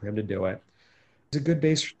athleticism for him to do it. He's a good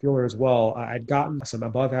base fielder as well. I'd gotten some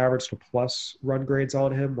above average to plus run grades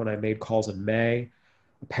on him when I made calls in May.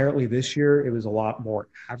 Apparently this year it was a lot more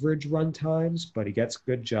average run times, but he gets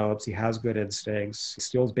good jumps. He has good instincts. He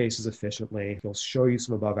steals bases efficiently. He'll show you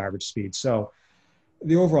some above average speed. So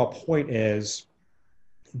the overall point is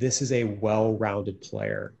this is a well-rounded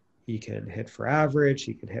player. He can hit for average.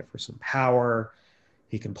 He can hit for some power.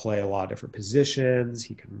 He can play a lot of different positions.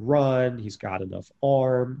 He can run. He's got enough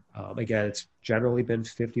arm. Again, it's generally been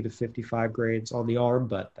 50 to 55 grades on the arm,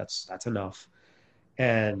 but that's enough.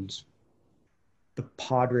 And the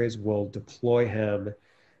Padres will deploy him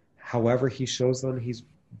however he shows them he's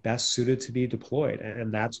best suited to be deployed.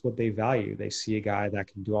 And that's what they value. They see a guy that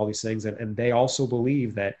can do all these things. And they also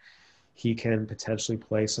believe that he can potentially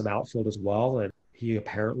play some outfield as well. And he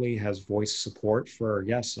apparently has voiced support for,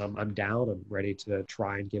 yes, I'm down. I'm ready to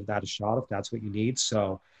try and give that a shot if that's what you need.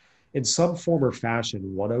 So in some form or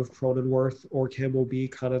fashion, one of Cronenworth or Kim will be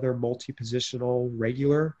kind of their multi-positional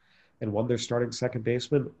regular, and one their starting second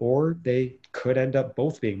baseman, or they could end up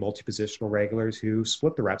both being multi-positional regulars who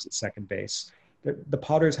split the reps at second base. The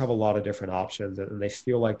Padres have a lot of different options, and they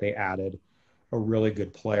feel like they added a really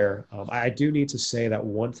good player. I do need to say that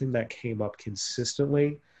one thing that came up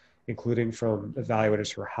consistently, including from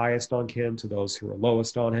evaluators who are highest on Kim to those who are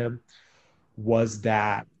lowest on him, was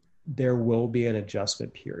that there will be an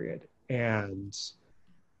adjustment period. And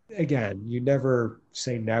again, you never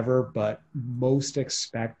say never, but most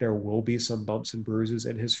expect there will be some bumps and bruises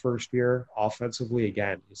in his first year. Offensively,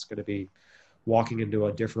 again, he's going to be walking into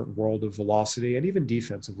a different world of velocity. And even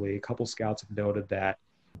defensively, a couple scouts have noted that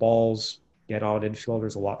balls get on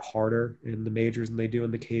infielders a lot harder in the majors than they do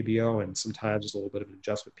in the KBO. And sometimes there's a little bit of an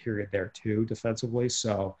adjustment period there too, defensively.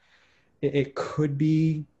 So it could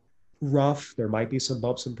be rough. There might be some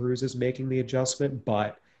bumps and bruises making the adjustment,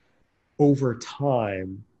 but over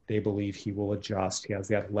time, they believe he will adjust. He has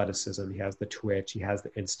the athleticism, he has the twitch, he has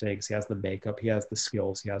the instincts, he has the makeup, he has the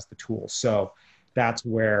skills, he has the tools. So that's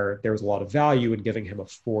where there was a lot of value in giving him a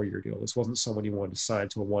 4-year deal. This wasn't someone you wanted to sign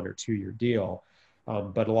to a 1 or 2 year deal.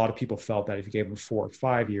 But a lot of people felt that if you gave him 4 or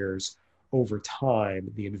 5 years, over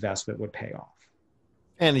time, the investment would pay off.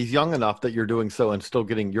 And he's young enough that you're doing so and still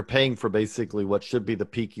you're paying for basically what should be the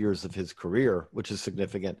peak years of his career, which is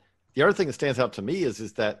significant. The other thing that stands out to me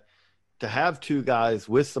is that to have two guys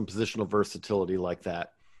with some positional versatility like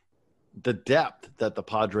that, the depth that the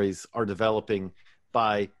Padres are developing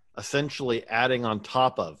by essentially adding on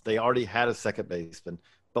top of, they already had a second baseman,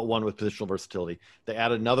 but one with positional versatility. They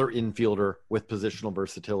add another infielder with positional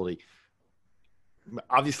versatility.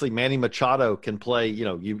 Obviously, Manny Machado can play,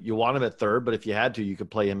 you want him at third, but if you had to, you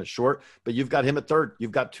could play him at short. But you've got him at third.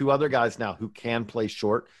 You've got two other guys now who can play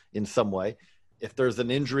short in some way. If there's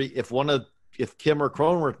an injury, if Kim or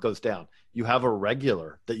Cronenworth goes down, you have a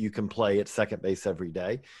regular that you can play at second base every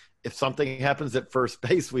day. If something happens at first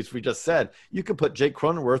base, which we just said, you could put Jake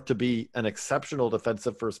Cronenworth to be an exceptional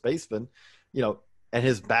defensive first baseman, and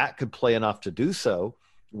his bat could play enough to do so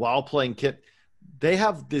while playing Kit. They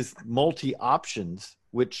have this multi options,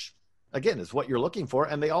 which again is what you're looking for.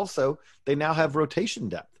 And they now have rotation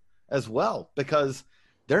depth as well, because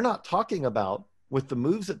they're not talking about, with the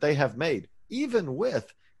moves that they have made, even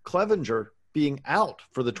with Clevenger being out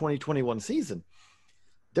for the 2021 season,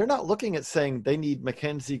 they're not looking at saying they need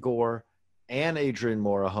Mackenzie Gore and Adrian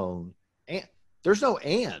Morejon. And there's no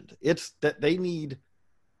and. It's that they need,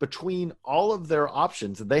 between all of their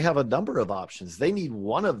options, and they have a number of options, they need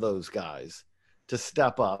one of those guys to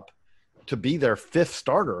step up to be their fifth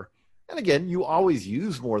starter. And again, you always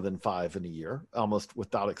use more than 5 in a year, almost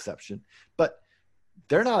without exception. But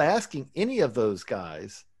they're not asking any of those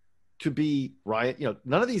guys to be Ryan,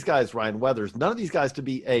 none of these guys, Ryan Weathers, none of these guys to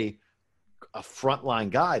be a frontline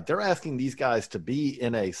guy. They're asking these guys to be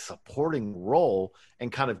in a supporting role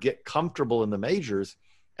and kind of get comfortable in the majors.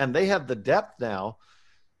 And they have the depth now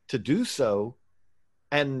to do so.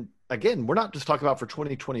 And again, we're not just talking about for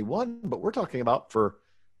 2021, but we're talking about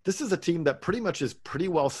this is a team that pretty much is pretty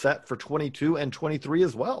well set for 22 and 23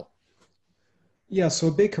 as well. Yeah, so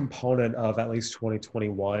a big component of at least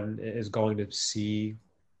 2021 is going to see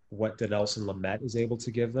what Dinelson Lamet is able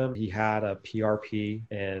to give them. He had a PRP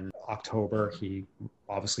in October. He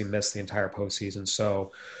obviously missed the entire postseason.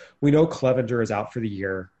 So we know Clevenger is out for the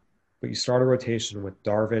year, but you start a rotation with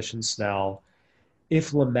Darvish and Snell.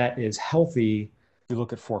 If Lamet is healthy, you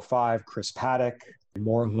look at 4-5, Chris Paddock.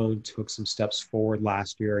 Morejon took some steps forward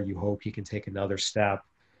last year. You hope he can take another step.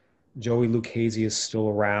 Joey Lucchesi is still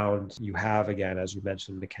around. You have, again, as you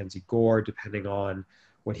mentioned, Mackenzie Gore, depending on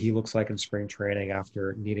what he looks like in spring training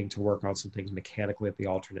after needing to work on some things mechanically at the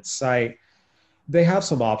alternate site. They have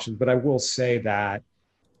some options, but I will say that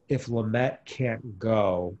if Lamet can't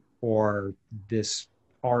go, or this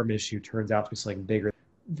arm issue turns out to be something bigger,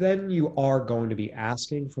 then you are going to be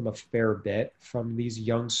asking from a fair bit from these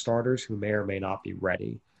young starters who may or may not be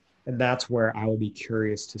ready. And that's where I will be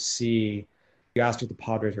curious to see. You asked if the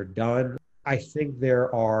Padres are done. I think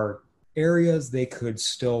there are areas they could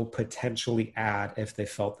still potentially add if they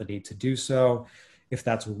felt the need to do so. If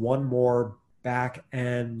that's one more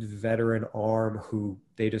back-end veteran arm who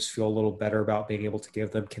they just feel a little better about being able to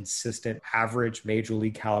give them consistent average major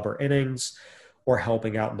league caliber innings, or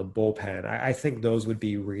helping out in the bullpen, I think those would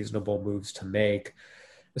be reasonable moves to make,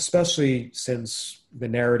 especially since the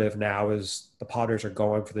narrative now is the Padres are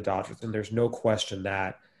going for the Dodgers. And there's no question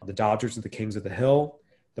that the Dodgers are the kings of the hill.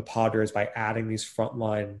 The Padres, by adding these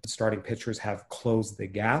frontline starting pitchers, have closed the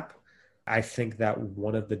gap. I think that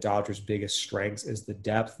one of the Dodgers' biggest strengths is the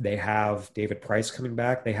depth. They have David Price coming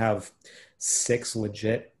back. They have 6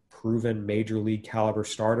 legit proven major league caliber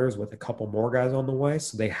starters with a couple more guys on the way.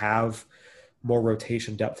 So they have more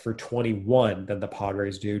rotation depth for 21 than the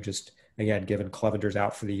Padres do, just, again, given Clevenger's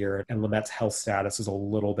out for the year and Lamet's health status is a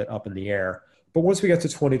little bit up in the air. But once we get to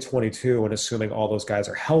 2022, and assuming all those guys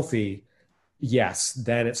are healthy, yes,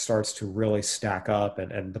 then it starts to really stack up,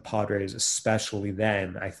 and the Padres, especially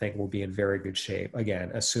then, I think will be in very good shape.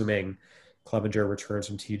 Again, assuming Clevenger returns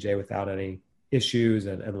from TJ without any issues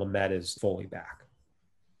and Lamet is fully back.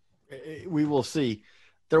 We will see.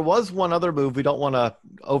 There was one other move. We don't want to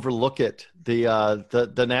overlook it.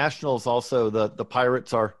 The Nationals also, the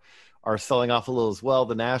Pirates are selling off a little as well.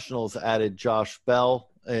 The Nationals added Josh Bell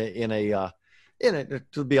in a,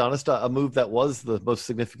 to be honest, a move that was the most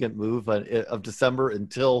significant move of December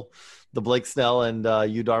until the Blake Snell and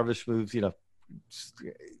Yu Darvish moves,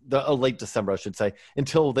 late December, I should say,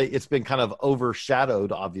 until it's been kind of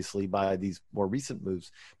overshadowed, obviously, by these more recent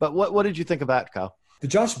moves. But what did you think of that, Kyle? The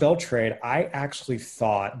Josh Bell trade, I actually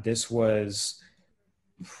thought this was,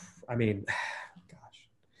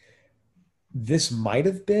 this might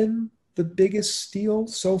have been the biggest steal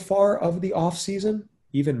so far of the offseason,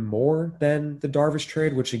 even more than the Darvish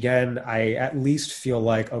trade, which again, I at least feel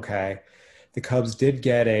like, okay, the Cubs did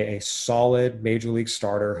get a solid major league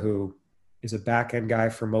starter who is a back-end guy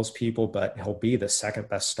for most people, but he'll be the second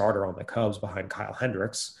best starter on the Cubs behind Kyle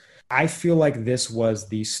Hendricks. I feel like this was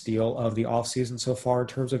the steal of the offseason so far in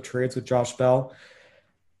terms of trades with Josh Bell.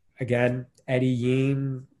 Again, Eddie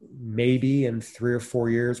Yean, maybe in 3 or 4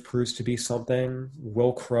 years, proves to be something.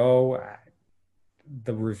 Will Crow,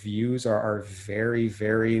 the reviews are very,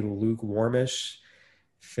 very lukewarmish.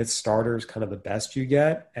 Fifth starter is kind of the best you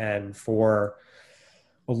get. And for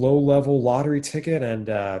a low-level lottery ticket and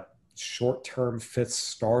a short-term fifth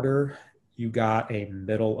starter, you got a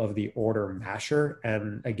middle-of-the-order masher.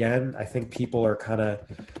 And again, I think people are kind of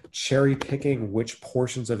cherry-picking which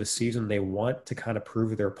portions of a season they want to kind of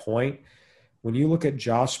prove their point. When you look at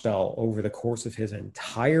Josh Bell over the course of his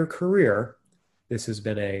entire career, this has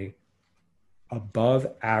been a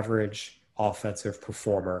above-average offensive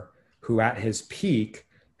performer who at his peak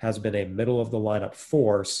has been a middle-of-the-lineup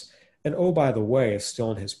force. And oh, by the way, is still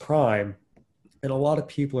in his prime. And a lot of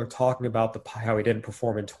people are talking about how he didn't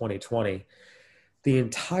perform in 2020. The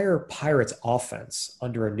entire Pirates offense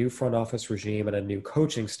under a new front office regime and a new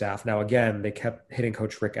coaching staff. Now, again, they kept hitting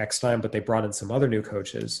Coach Rick Eckstein, but they brought in some other new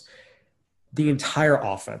coaches. The entire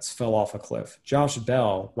offense fell off a cliff. Josh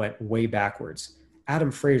Bell went way backwards. Adam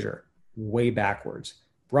Frazier, way backwards.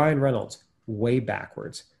 Brian Reynolds, way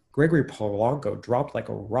backwards. Gregory Polanco dropped like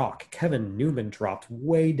a rock. Kevin Newman dropped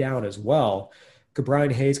way down as well.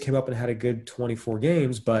 Brian Hayes came up and had a good 24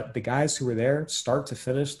 games, but the guys who were there, start to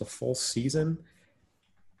finish, the full season,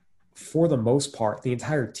 for the most part, the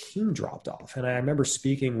entire team dropped off. And I remember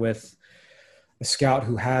speaking with a scout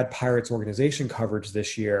who had Pirates organization coverage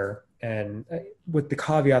this year, and with the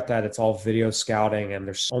caveat that it's all video scouting and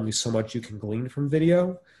there's only so much you can glean from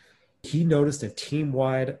video, he noticed a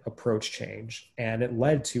team-wide approach change, and it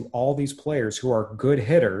led to all these players who are good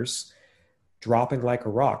hitters dropping like a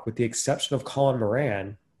rock. With the exception of Colin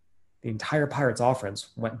Moran, the entire Pirates offense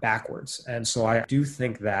went backwards. And so I do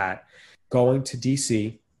think that going to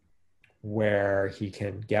DC, where he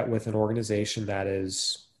can get with an organization that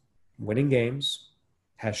is winning games,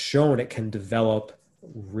 has shown it can develop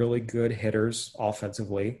really good hitters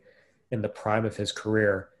offensively in the prime of his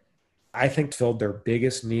career, I think filled their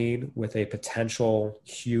biggest need with a potential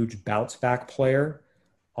huge bounce back player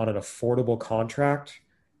on an affordable contract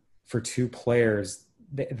for two players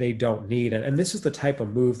they don't need. And this is the type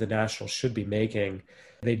of move the Nationals should be making.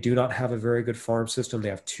 They do not have a very good farm system. They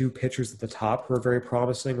have two pitchers at the top who are very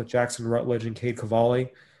promising with Jackson Rutledge and Cade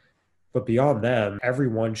Cavalli. But beyond them,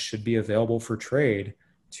 everyone should be available for trade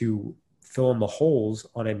to fill in the holes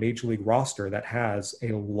on a major league roster that has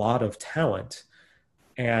a lot of talent.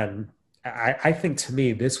 And I think, to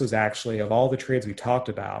me, this was actually, of all the trades we talked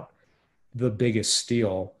about, the biggest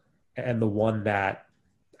steal, and the one that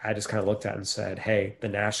I just kind of looked at and said, hey, the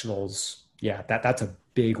Nationals, yeah, that's a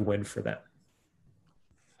big win for them.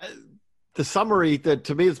 The summary, that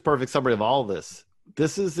to me is the perfect summary of all this.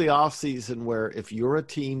 This is the offseason where if you're a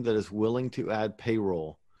team that is willing to add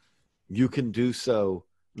payroll, you can do so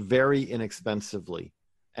very inexpensively.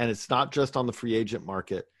 And it's not just on the free agent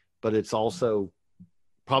market, but it's also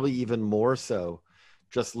probably even more so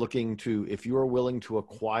just looking to, if you are willing to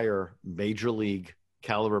acquire major league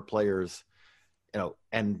caliber players,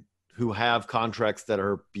 and who have contracts that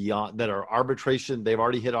are beyond, that are arbitration, they've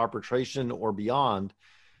already hit arbitration or beyond,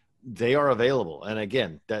 they are available. And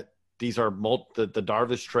again, that these are the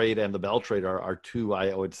Darvish trade and the Bell trade are two,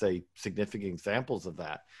 I would say, significant examples of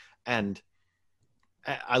that. And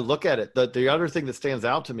I look at it, the other thing that stands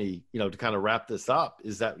out to me, to kind of wrap this up,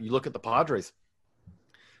 is that you look at the Padres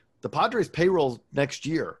payroll next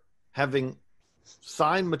year, having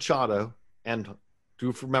signed Machado, and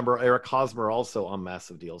do remember Eric Hosmer also on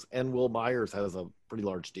massive deals, and Will Myers has a pretty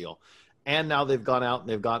large deal. And now they've gone out and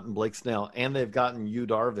they've gotten Blake Snell, and they've gotten Yu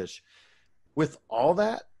Darvish. With all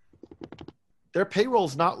that, their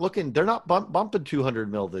payroll's not looking, they're not bumping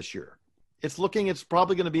 200 mil this year. It's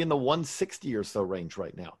probably going to be in the 160 or so range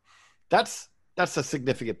right now. That's a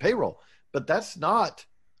significant payroll, but that's not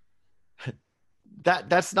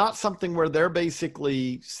something where they're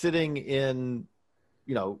basically sitting in,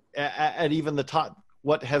 at even the top,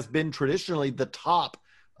 what has been traditionally the top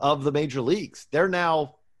of the major leagues. They're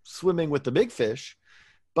now swimming with the big fish,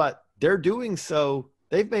 but they're doing so.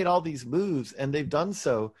 They've made all these moves and they've done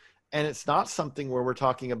so. And it's not something where we're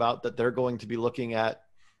talking about that they're going to be looking at,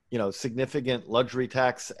 significant luxury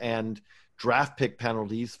tax and draft pick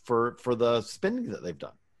penalties for the spending that they've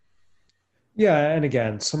done. Yeah, and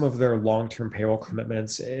again, some of their long-term payroll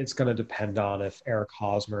commitments, it's going to depend on if Eric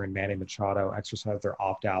Hosmer and Manny Machado exercise their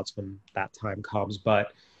opt-outs when that time comes.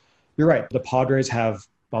 But you're right. The Padres have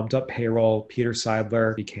bumped up payroll. Peter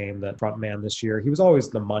Seidler became the front man this year. He was always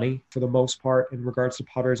the money for the most part in regards to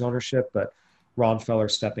Padres ownership, but Ron Feller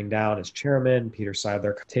stepping down as chairman, Peter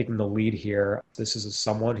Seidler taking the lead here. This is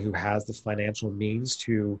someone who has the financial means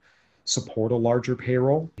to support a larger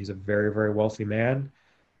payroll. He's a very, very wealthy man.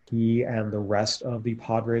 He and the rest of the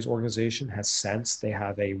Padres organization has sensed they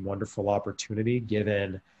have a wonderful opportunity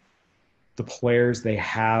given the players they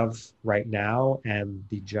have right now and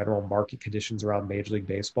the general market conditions around Major League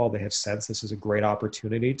Baseball. They have sensed this is a great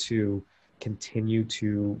opportunity to continue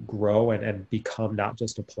to grow and become not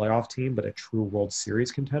just a playoff team, but a true World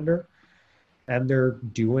Series contender. And they're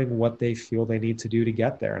doing what they feel they need to do to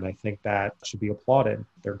get there. And I think that should be applauded.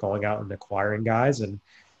 They're going out and acquiring guys. And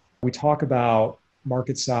we talk about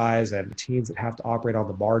market size and teams that have to operate on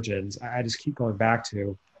the margins. I just keep going back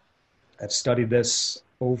to, I've studied this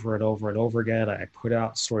over and over and over again. I put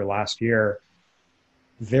out a story last year.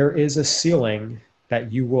 There is a ceiling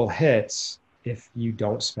that you will hit if you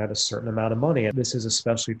don't spend a certain amount of money. And this is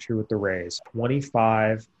especially true with the Rays.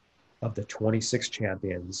 25 of the 26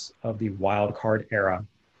 champions of the wild card era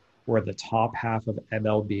were the top half of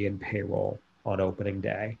MLB in payroll on opening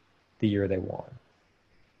day, the year they won.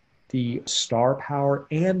 The star power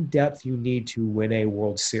and depth you need to win a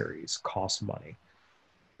World Series costs money.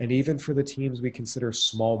 And even for the teams we consider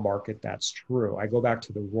small market, that's true. I go back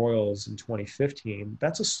to the Royals in 2015.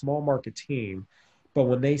 That's a small market team. But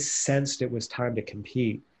when they sensed it was time to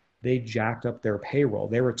compete, they jacked up their payroll.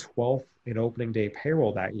 They were 12th in opening day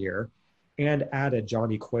payroll that year and added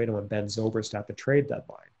Johnny Cueto and Ben Zobrist at the trade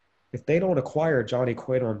deadline. If they don't acquire Johnny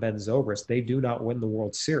Cueto and Ben Zobrist, they do not win the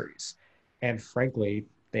World Series. And frankly,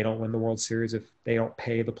 they don't win the World Series if they don't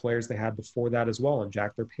pay the players they had before that as well and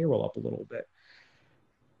jack their payroll up a little bit.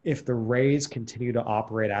 If the Rays continue to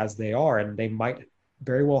operate as they are, and they might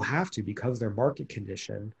very well have to because of their market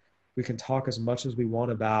condition, we can talk as much as we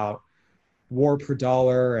want about WAR per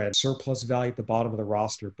dollar and surplus value at the bottom of the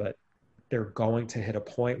roster, but they're going to hit a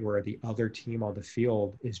point where the other team on the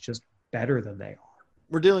field is just better than they are.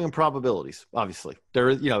 We're dealing in probabilities, obviously.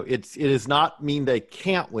 It does not mean they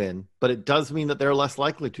can't win, but it does mean that they're less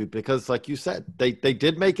likely to, because like you said, they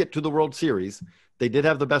did make it to the World Series. They did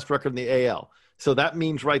have the best record in the AL. So that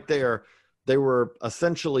means right there, they were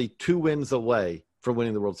essentially 2 wins away from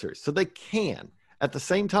winning the World Series. So they can. At the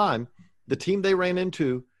same time, the team they ran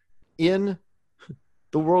into in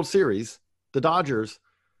the World Series, the Dodgers,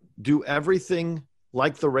 do everything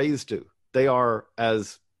like the Rays do. They are,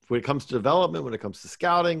 when it comes to development, when it comes to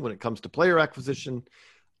scouting, when it comes to player acquisition,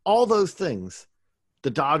 all those things,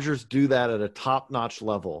 the Dodgers do that at a top-notch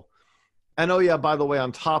level. And by the way,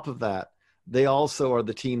 on top of that, they also are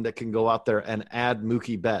the team that can go out there and add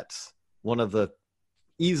Mookie Betts,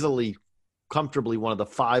 comfortably one of the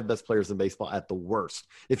 5 best players in baseball at the worst.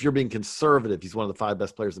 If you're being conservative, he's one of the 5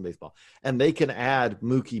 best players in baseball. And they can add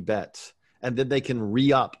Mookie Betts, and then they can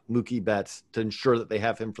re-up Mookie Betts to ensure that they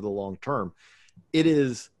have him for the long term. It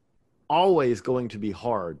is always going to be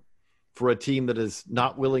hard for a team that is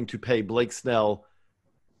not willing to pay Blake Snell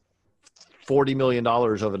 $40 million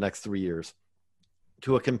over the next 3 years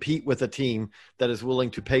to compete with a team that is willing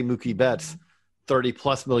to pay Mookie Betts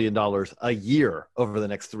 $30+ million a year over the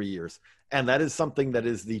next 3 years. And that is something that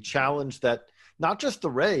is the challenge that not just the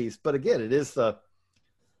Rays, but again, it is the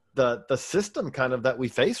system kind of that we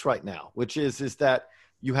face right now, which is that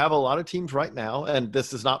you have a lot of teams right now, and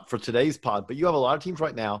this is not for today's pod, but you have a lot of teams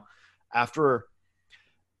right now after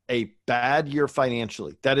a bad year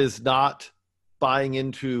financially. That is not buying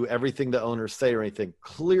into everything the owners say or anything.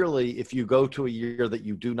 Clearly, if you go to a year that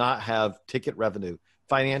you do not have ticket revenue,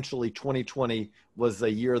 financially, 2020 was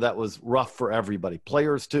a year that was rough for everybody.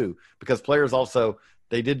 Players too, because players also,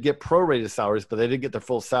 they did get prorated salaries, but they didn't get their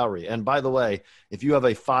full salary. And by the way, if you have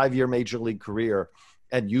a 5-year major league career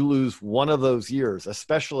and you lose one of those years,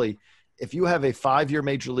 especially if you have a 5-year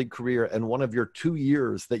major league career and one of your 2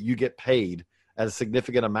 years that you get paid at a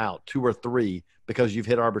significant amount, 2 or 3, because you've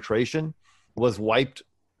hit arbitration, was wiped,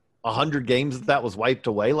 100 games that was wiped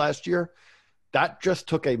away last year, that just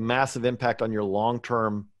took a massive impact on your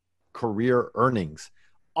long-term career earnings.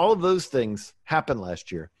 All of those things happened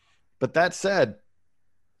last year. But that said,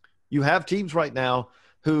 you have teams right now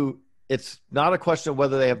who it's not a question of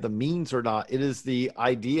whether they have the means or not. It is the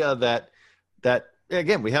idea that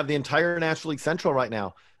again, we have the entire National League Central right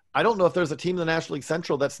now. I don't know if there's a team in the National League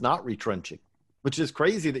Central that's not retrenching, which is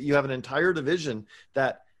crazy that you have an entire division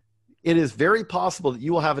that it is very possible that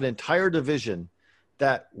you will have an entire division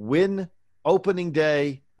that when opening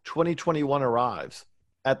day 2021 arrives,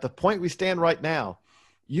 at the point we stand right now,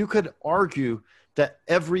 you could argue that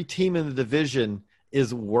every team in the division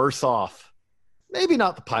is worse off. Maybe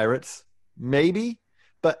not the Pirates, maybe,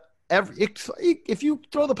 but if you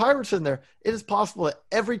throw the Pirates in there, it is possible that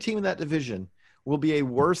every team in that division will be a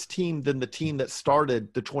worse team than the team that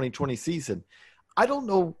started the 2020 season. I don't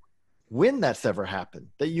know when that's ever happened,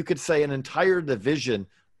 that you could say an entire division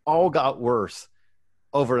all got worse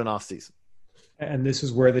over an offseason. And this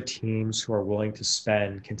is where the teams who are willing to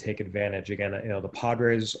spend can take advantage. Again, the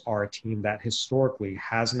Padres are a team that historically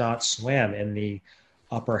has not swam in the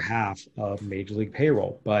upper half of Major League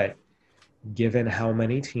payroll. But given how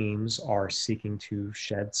many teams are seeking to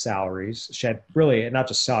shed really not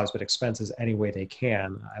just salaries, but expenses any way they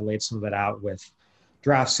can, I laid some of that out with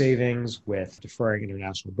draft savings, with deferring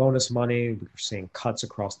international bonus money. We're seeing cuts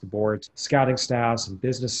across the board, scouting staffs and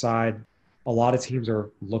business side. A lot of teams are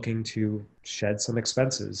looking to shed some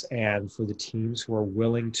expenses. And for the teams who are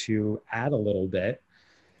willing to add a little bit,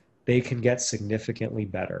 they can get significantly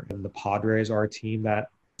better. And the Padres are a team that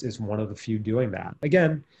is one of the few doing that.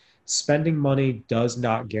 Again, spending money does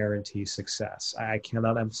not guarantee success. I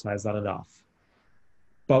cannot emphasize that enough.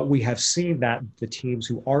 But we have seen that the teams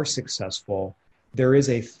who are successful, there is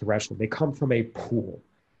a threshold. They come from a pool.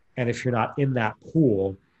 And if you're not in that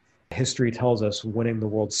pool, history tells us winning the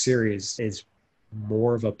World Series is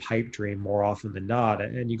more of a pipe dream more often than not.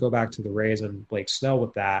 And you go back to the Rays and Blake Snell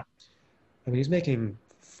with that. I mean, he's making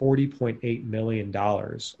 $40.8 million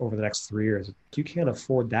over the next 3 years. If you can't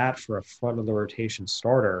afford that for a front of the rotation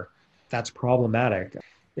starter, that's problematic.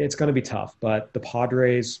 It's going to be tough, but the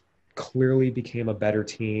Padres clearly became a better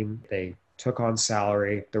team. They took on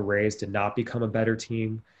salary. The Rays did not become a better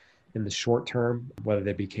team in the short term. Whether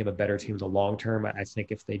they became a better team in the long term, I think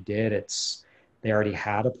if they did, they already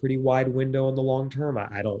had a pretty wide window in the long term.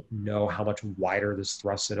 I don't know how much wider this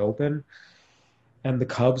thrusts it open. And the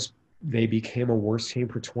Cubs, they became a worse team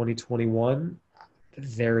for 2021.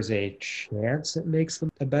 There's a chance it makes them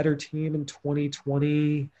a better team in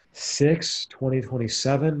 2026,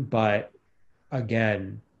 2027. But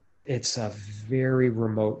again, it's a very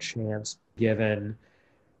remote chance given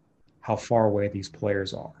how far away these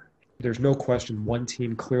players are. There's no question one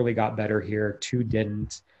team clearly got better here, two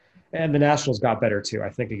didn't. And the Nationals got better too. I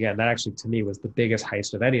think, again, that actually to me was the biggest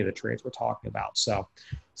heist of any of the trades we're talking about. So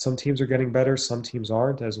some teams are getting better, some teams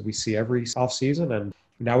aren't, as we see every offseason. And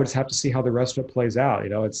now we just have to see how the rest of it plays out.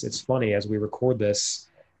 It's funny, as we record this,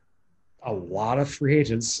 a lot of free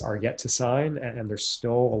agents are yet to sign, and there's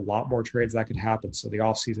still a lot more trades that could happen. So the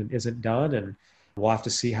offseason isn't done, and we'll have to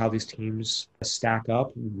see how these teams stack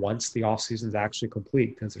up once the offseason is actually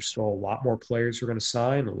complete, because there's still a lot more players who are going to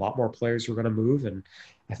sign, a lot more players who are going to move. And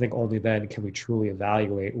I think only then can we truly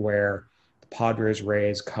evaluate where the Padres,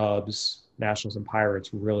 Rays, Cubs, Nationals, and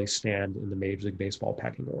Pirates really stand in the Major League Baseball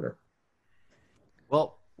pecking order.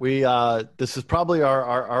 Well, this is probably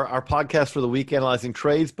our podcast for the week analyzing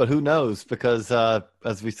trades, but who knows? Because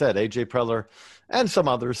as we said, AJ Preller and some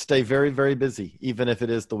others stay very, very busy, even if it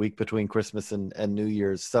is the week between Christmas and New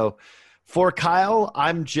Year's. So for Kyle,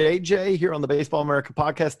 I'm JJ here on the Baseball America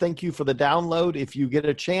podcast. Thank you for the download. If you get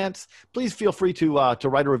a chance, please feel free to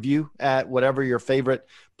write a review at whatever your favorite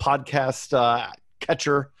podcast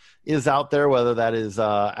catcher is out there, whether that is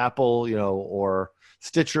Apple, or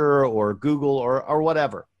Stitcher or Google or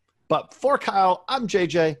whatever. But for Kyle, I'm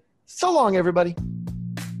JJ. So long, everybody.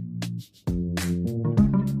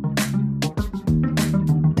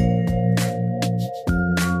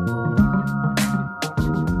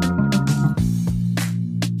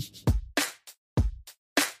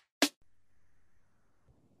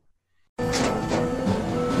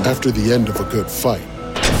 After the end of a good fight,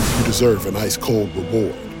 you deserve an ice-cold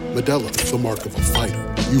reward. Modelo is the mark of a fighter.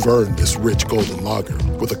 You've earned this rich golden lager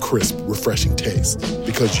with a crisp, refreshing taste.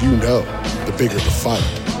 Because you know, the bigger the fight,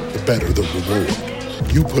 the better the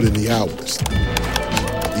reward. You put in the hours,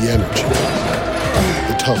 the energy,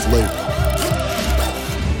 the tough labor.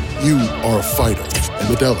 You are a fighter,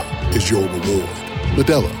 and Modelo is your reward.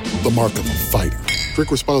 Modelo, the mark of a fighter.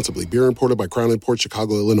 Drink responsibly. Beer imported by Crown Imports,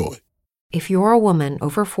 Chicago, Illinois. If you're a woman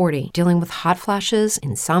over 40 dealing with hot flashes,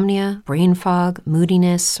 insomnia, brain fog,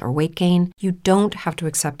 moodiness, or weight gain, you don't have to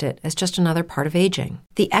accept it as just another part of aging.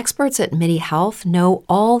 The experts at MIDI Health know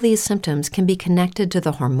all these symptoms can be connected to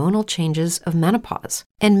the hormonal changes of menopause.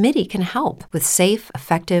 And MIDI can help with safe,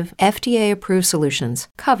 effective, FDA-approved solutions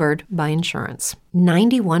covered by insurance.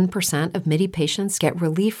 91% of MIDI patients get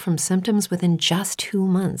relief from symptoms within just 2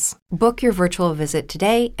 months. Book your virtual visit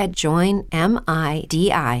today at joinmidi.com.